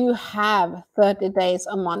 because you have 30 days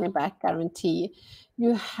of money back guarantee.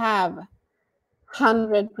 You have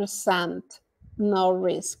 100% no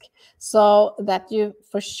risk, so that you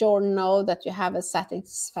for sure know that you have a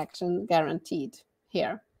satisfaction guaranteed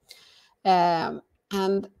here. And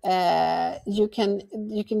you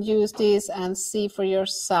can use this and see for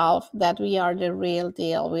yourself that we are the real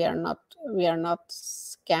deal. We are not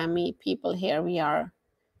scammy people here. We are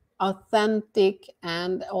authentic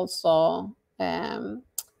and also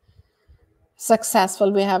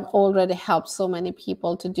successful. We have already helped so many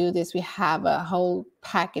people to do this. We have a whole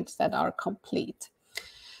package that are complete.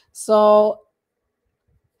 So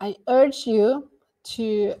I urge you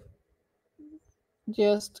to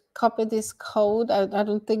just copy this code. I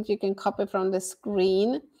don't think you can copy from the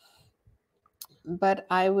screen, but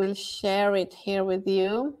I will share it here with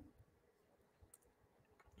you.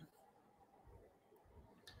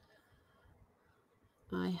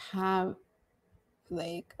 I have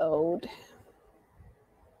the code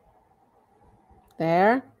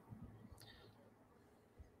there.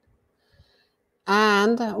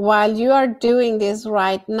 And while you are doing this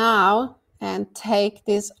right now and take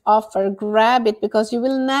this offer, grab it, because you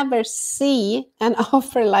will never see an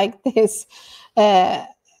offer like this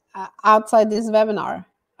outside this webinar.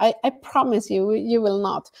 I promise you, you will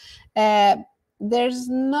not. There's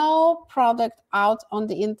no product out on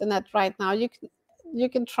the internet right now. You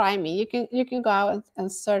can try me. You can go out and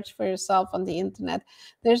search for yourself on the internet.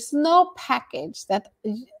 There's no package that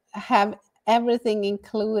have everything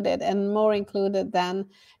included and more included than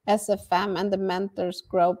SFM and the Mentors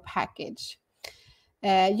Grow package.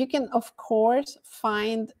 You can, of course,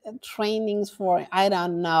 find trainings for, I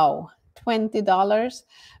don't know, $20,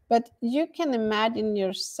 but you can imagine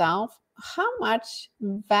yourself, how much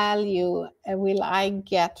value will I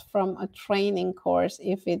get from a training course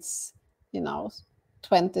if it's,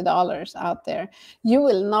 $20 out there? You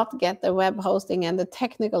will not get the web hosting and the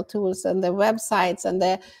technical tools and the websites and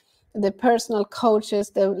the personal coaches,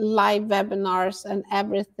 the live webinars and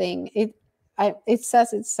everything. It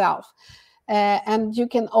says itself. And you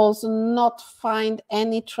can also not find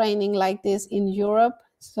any training like this in Europe.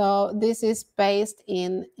 So this is based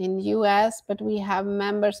in US, but we have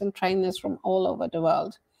members and trainers from all over the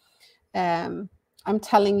world. I'm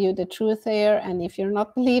telling you the truth here. And if you're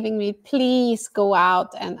not believing me, please go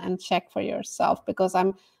out and check for yourself, because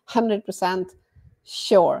I'm 100%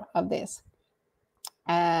 sure of this.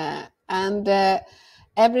 And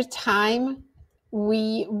every time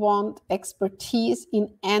we want expertise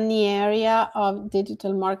in any area of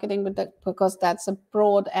digital marketing, because that's a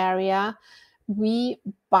broad area, we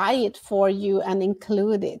buy it for you and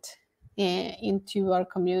include it into our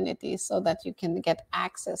community, so that you can get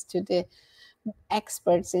access to the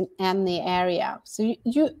experts in any area. So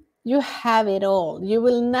you have it all. You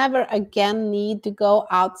will never again need to go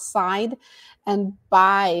outside and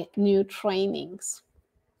buy new trainings,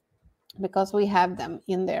 because we have them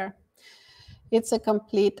in there. It's a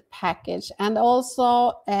complete package. And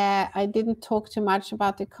also, I didn't talk too much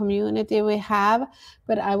about the community we have,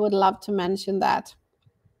 but I would love to mention that,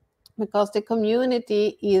 because the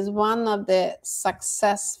community is one of the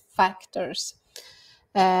success factors.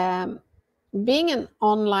 Being an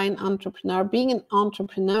online entrepreneur, being an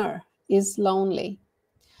entrepreneur is lonely,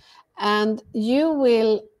 and you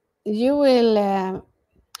will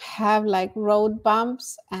have like road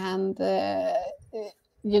bumps, and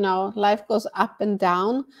life goes up and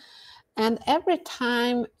down. And every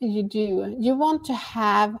time you do, you want to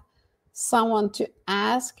have someone to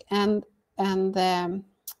ask, and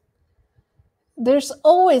there's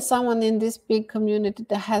always someone in this big community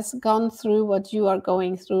that has gone through what you are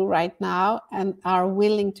going through right now and are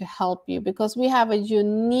willing to help you, because we have a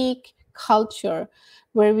unique culture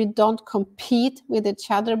where we don't compete with each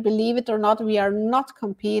other. Believe it or not, we are not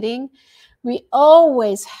competing. We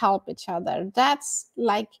always help each other. That's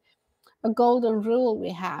like a golden rule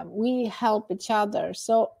we have. We help each other.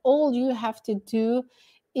 So all you have to do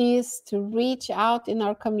is to reach out in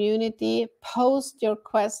our community, post your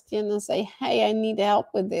question and say, hey, I need help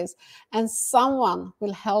with this. And someone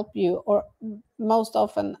will help you, or most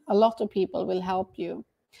often a lot of people will help you.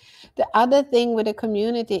 The other thing with the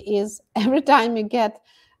community is every time you get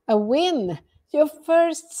a win, your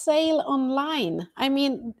first sale online. I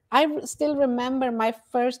mean, I still remember my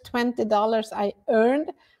first $20 I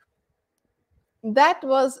earned. that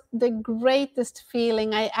was the greatest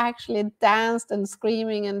feeling. I actually danced and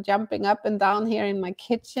screaming and jumping up and down here in my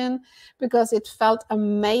kitchen because it felt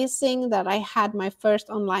amazing that I had my first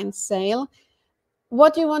online sale.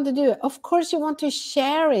 What do you want to do? Of course, you want to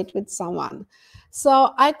share it with someone.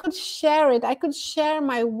 So I could share it. I could share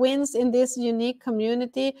my wins in this unique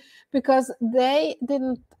community because they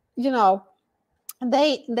didn't,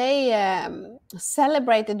 they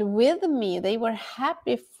celebrated with me. They were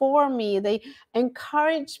happy for me. They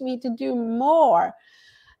encouraged me to do more.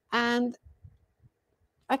 And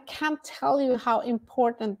I can't tell you how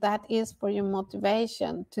important that is for your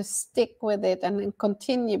motivation to stick with it and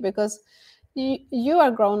continue, because you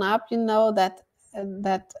are grown up. You know that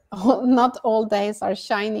not all days are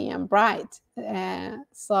shiny and bright.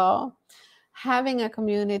 So having a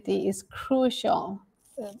community is crucial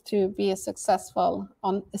to be successful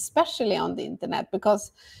especially on the internet,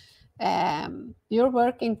 because you're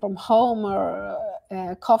working from home or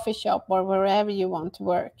a coffee shop or wherever you want to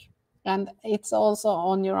work, and it's also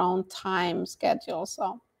on your own time schedule.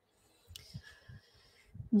 So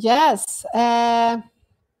yes,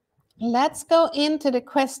 let's go into the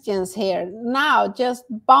questions here now. Just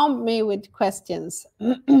bomb me with questions.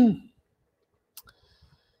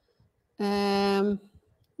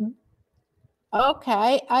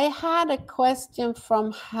 Okay, I had a question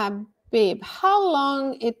from Habib. How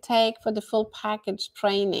long it take for the full package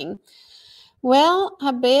training? Well,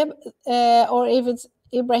 Habib, or if it's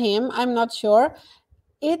Ibrahim, I'm not sure.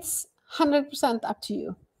 It's 100% up to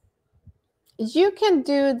you. You can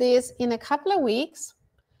do this in a couple of weeks,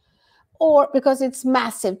 or because it's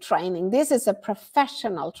massive training. This is a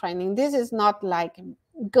professional training. This is not like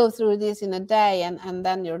go through this in a day and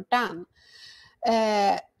then you're done.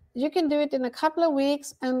 You can do it in a couple of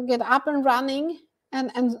weeks and get up and running,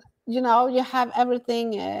 and you have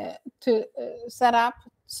everything to set up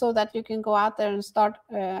so that you can go out there and start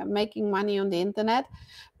making money on the internet.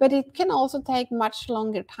 But it can also take much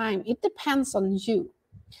longer time. It depends on you.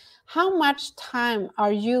 How much time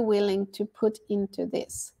are you willing to put into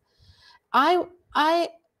this? I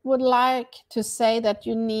would like to say that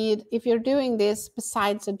you need, if you're doing this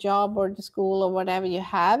besides a job or the school or whatever you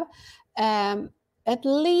have, at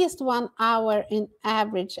least 1 hour in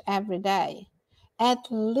average every day. At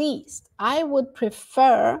least. I would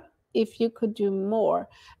prefer if you could do more.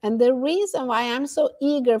 And the reason why I'm so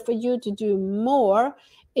eager for you to do more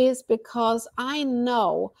is because I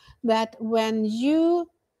know that when you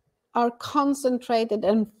are concentrated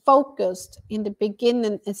and focused in the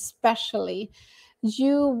beginning, especially,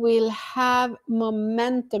 you will have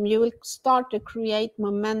momentum. You will start to create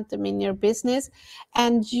momentum in your business,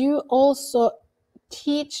 and you also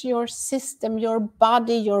teach your system, your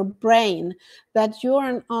body, your brain that you're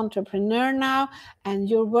an entrepreneur now and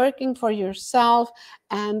you're working for yourself,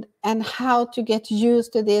 and how to get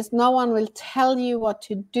used to this. No one will tell you what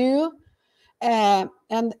to do. And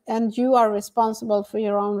you are responsible for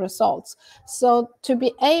your own results. So to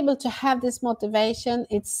be able to have this motivation,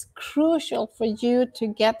 it's crucial for you to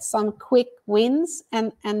get some quick wins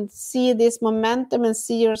and see this momentum and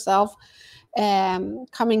see yourself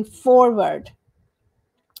coming forward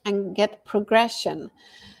and get progression.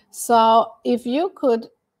 So if you could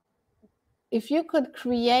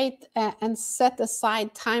create and set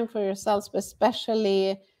aside time for yourselves,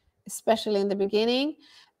 especially in the beginning,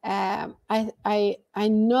 I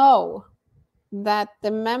know that the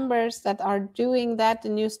members that are doing that, the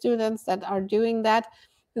new students that are doing that,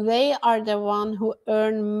 they are the one who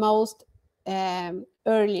earn most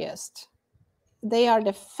earliest. They are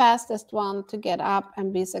the fastest one to get up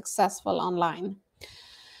and be successful online.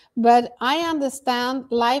 But I understand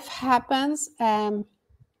life happens. I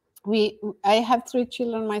have 3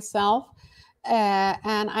 children myself,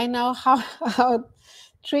 and I know how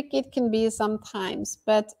tricky it can be sometimes.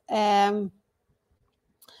 But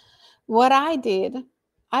what I did,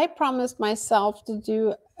 I promised myself to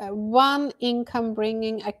do one income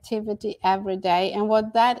bringing activity every day. And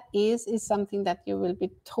what that is something that you will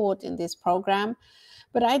be taught in this program.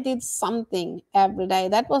 But I did something every day.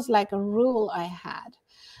 That was like a rule I had.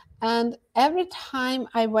 And every time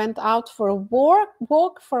I went out for a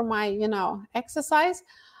walk for my, exercise,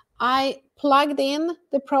 I plugged in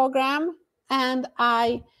the program and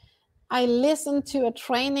I listened to a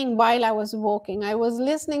training while I was walking. I was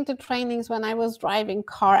listening to trainings when I was driving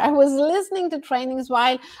car. I was listening to trainings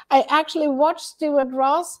while I actually watched Stuart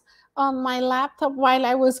Ross on my laptop while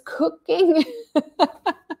I was cooking.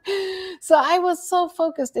 So I was so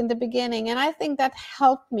focused in the beginning, and I think that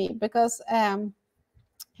helped me because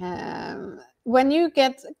when you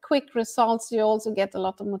get quick results, you also get a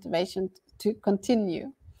lot of motivation to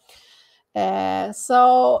continue.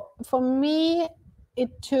 So for me,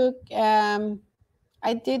 it took,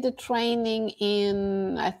 I did the training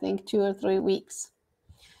in, I think, 2 or 3 weeks.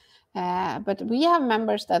 But we have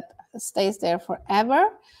members that stays there forever.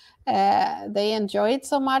 They enjoy it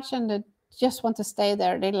so much and they just want to stay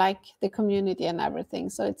there. They like the community and everything.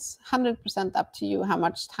 So it's 100% up to you how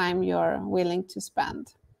much time you're willing to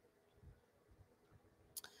spend.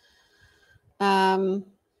 Hannah.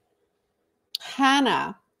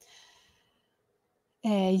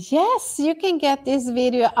 Yes, you can get this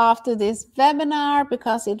video after this webinar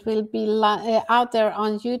because it will be out there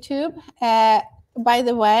on YouTube. By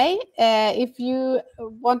the way, if you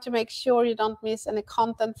want to make sure you don't miss any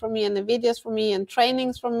content from me and the videos from me and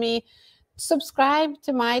trainings from me, subscribe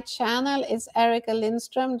to my channel. It's Erika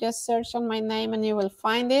Lindström. Just search on my name and you will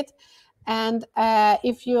find it. And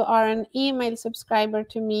if you are an email subscriber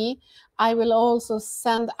to me, I will also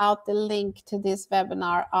send out the link to this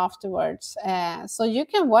webinar afterwards. So you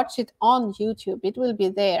can watch it on YouTube. It will be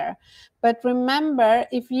there. But remember,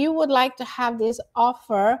 if you would like to have this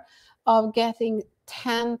offer of getting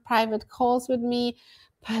 10 private calls with me,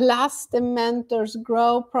 plus the Mentors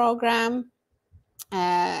Grow program,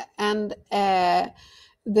 and the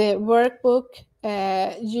workbook,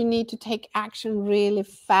 you need to take action really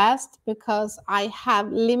fast because I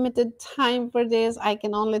have limited time for this. I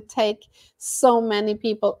can only take so many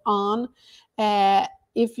people on.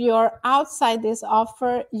 If you're outside this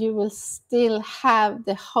offer, you will still have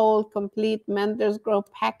the whole complete Mentors Grow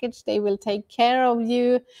package. They will take care of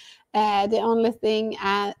you. The only thing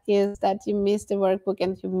is that you miss the workbook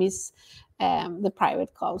and you miss the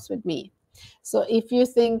private calls with me. So if you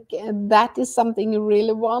think that is something you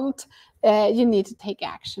really want, you need to take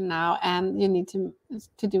action now, and you need to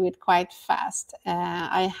do it quite fast.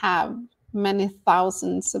 I have many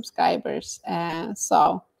thousand subscribers,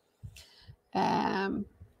 so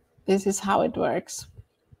this is how it works.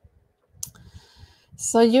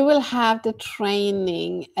 So you will have the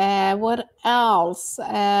training. What else?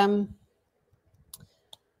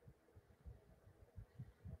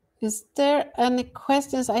 Is there any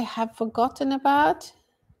questions I have forgotten about?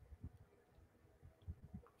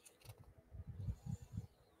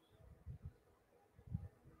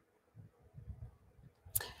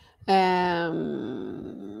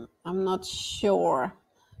 I'm not sure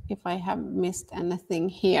if I have missed anything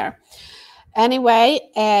here. Anyway,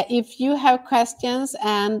 if you have questions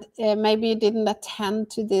and maybe you didn't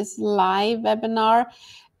attend to this live webinar,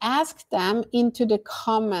 ask them into the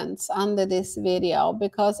comments under this video,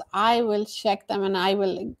 because I will check them and I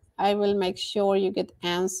will make sure you get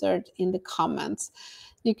answered in the comments.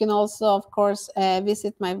 You can also, of course,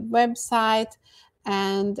 visit my website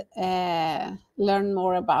and learn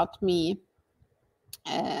more about me.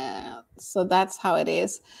 So that's how it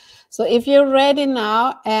is. So if you're ready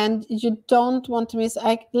now and you don't want to miss,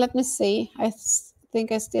 let me see. I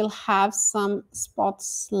think I still have some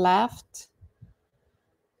spots left.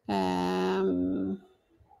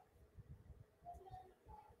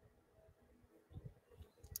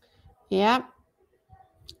 Yeah,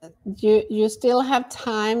 you still have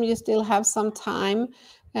time. You still have some time.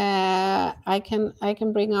 I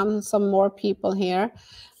can bring on some more people here,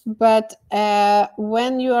 but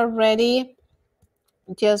when you are ready,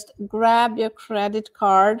 just grab your credit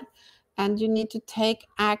card, and you need to take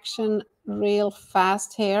action real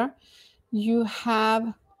fast here. You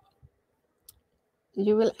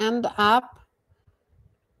will end up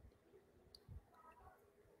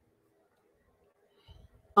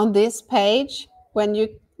on this page. When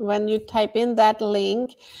you type in that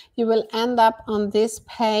link, you will end up on this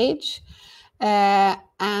page,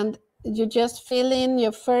 and you just fill in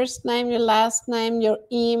your first name, your last name, your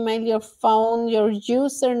email, your phone, your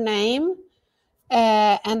username,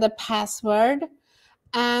 and the password.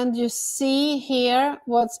 And you see here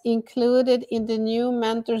what's included in the new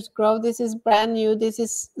Mentors Grow. This is brand new. This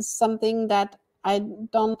is something that I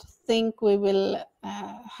don't think we will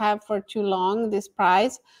have for too long, this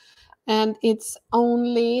price. And it's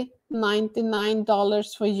only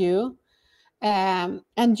 $99 for you.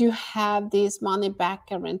 And you have this money back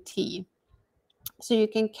guarantee. So you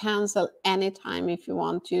can cancel anytime if you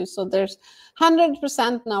want to. So there's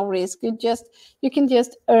 100% no risk. You can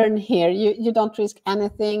just earn here. You don't risk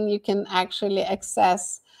anything. You can actually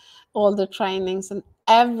access all the trainings and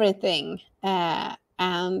everything,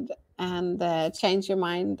 and change your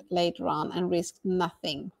mind later on and risk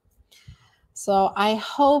nothing. So I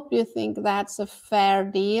hope you think that's a fair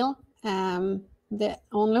deal. The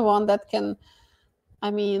only one that can,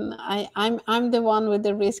 I mean, I'm the one with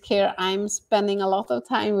the risk here. I'm spending a lot of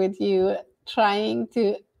time with you trying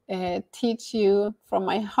to teach you from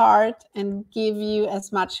my heart and give you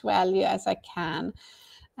as much value as I can.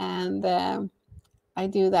 And I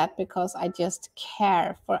do that because I just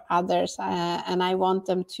care for others, and I want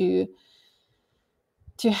them to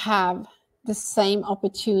have the same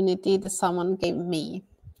opportunity that someone gave me.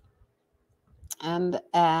 And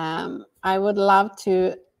I would love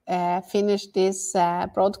to finish this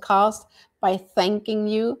broadcast by thanking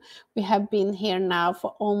you. We have been here now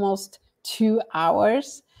for almost 2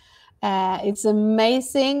 hours. It's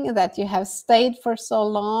amazing that you have stayed for so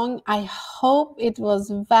long. I hope it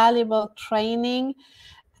was valuable training,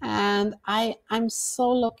 and I'm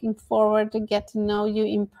so looking forward to get to know you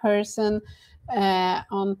in person,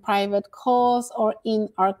 on private calls or in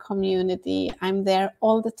our community. I'm there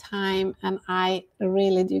all the time, and I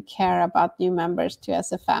really do care about new members to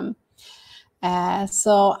SFM.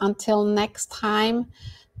 So until next time,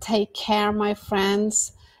 take care, my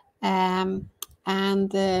friends, and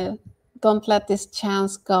don't let this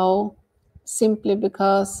chance go, simply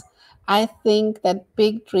because I think that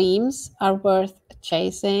big dreams are worth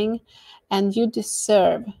chasing, and you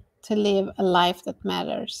deserve to live a life that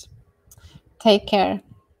matters. Take care.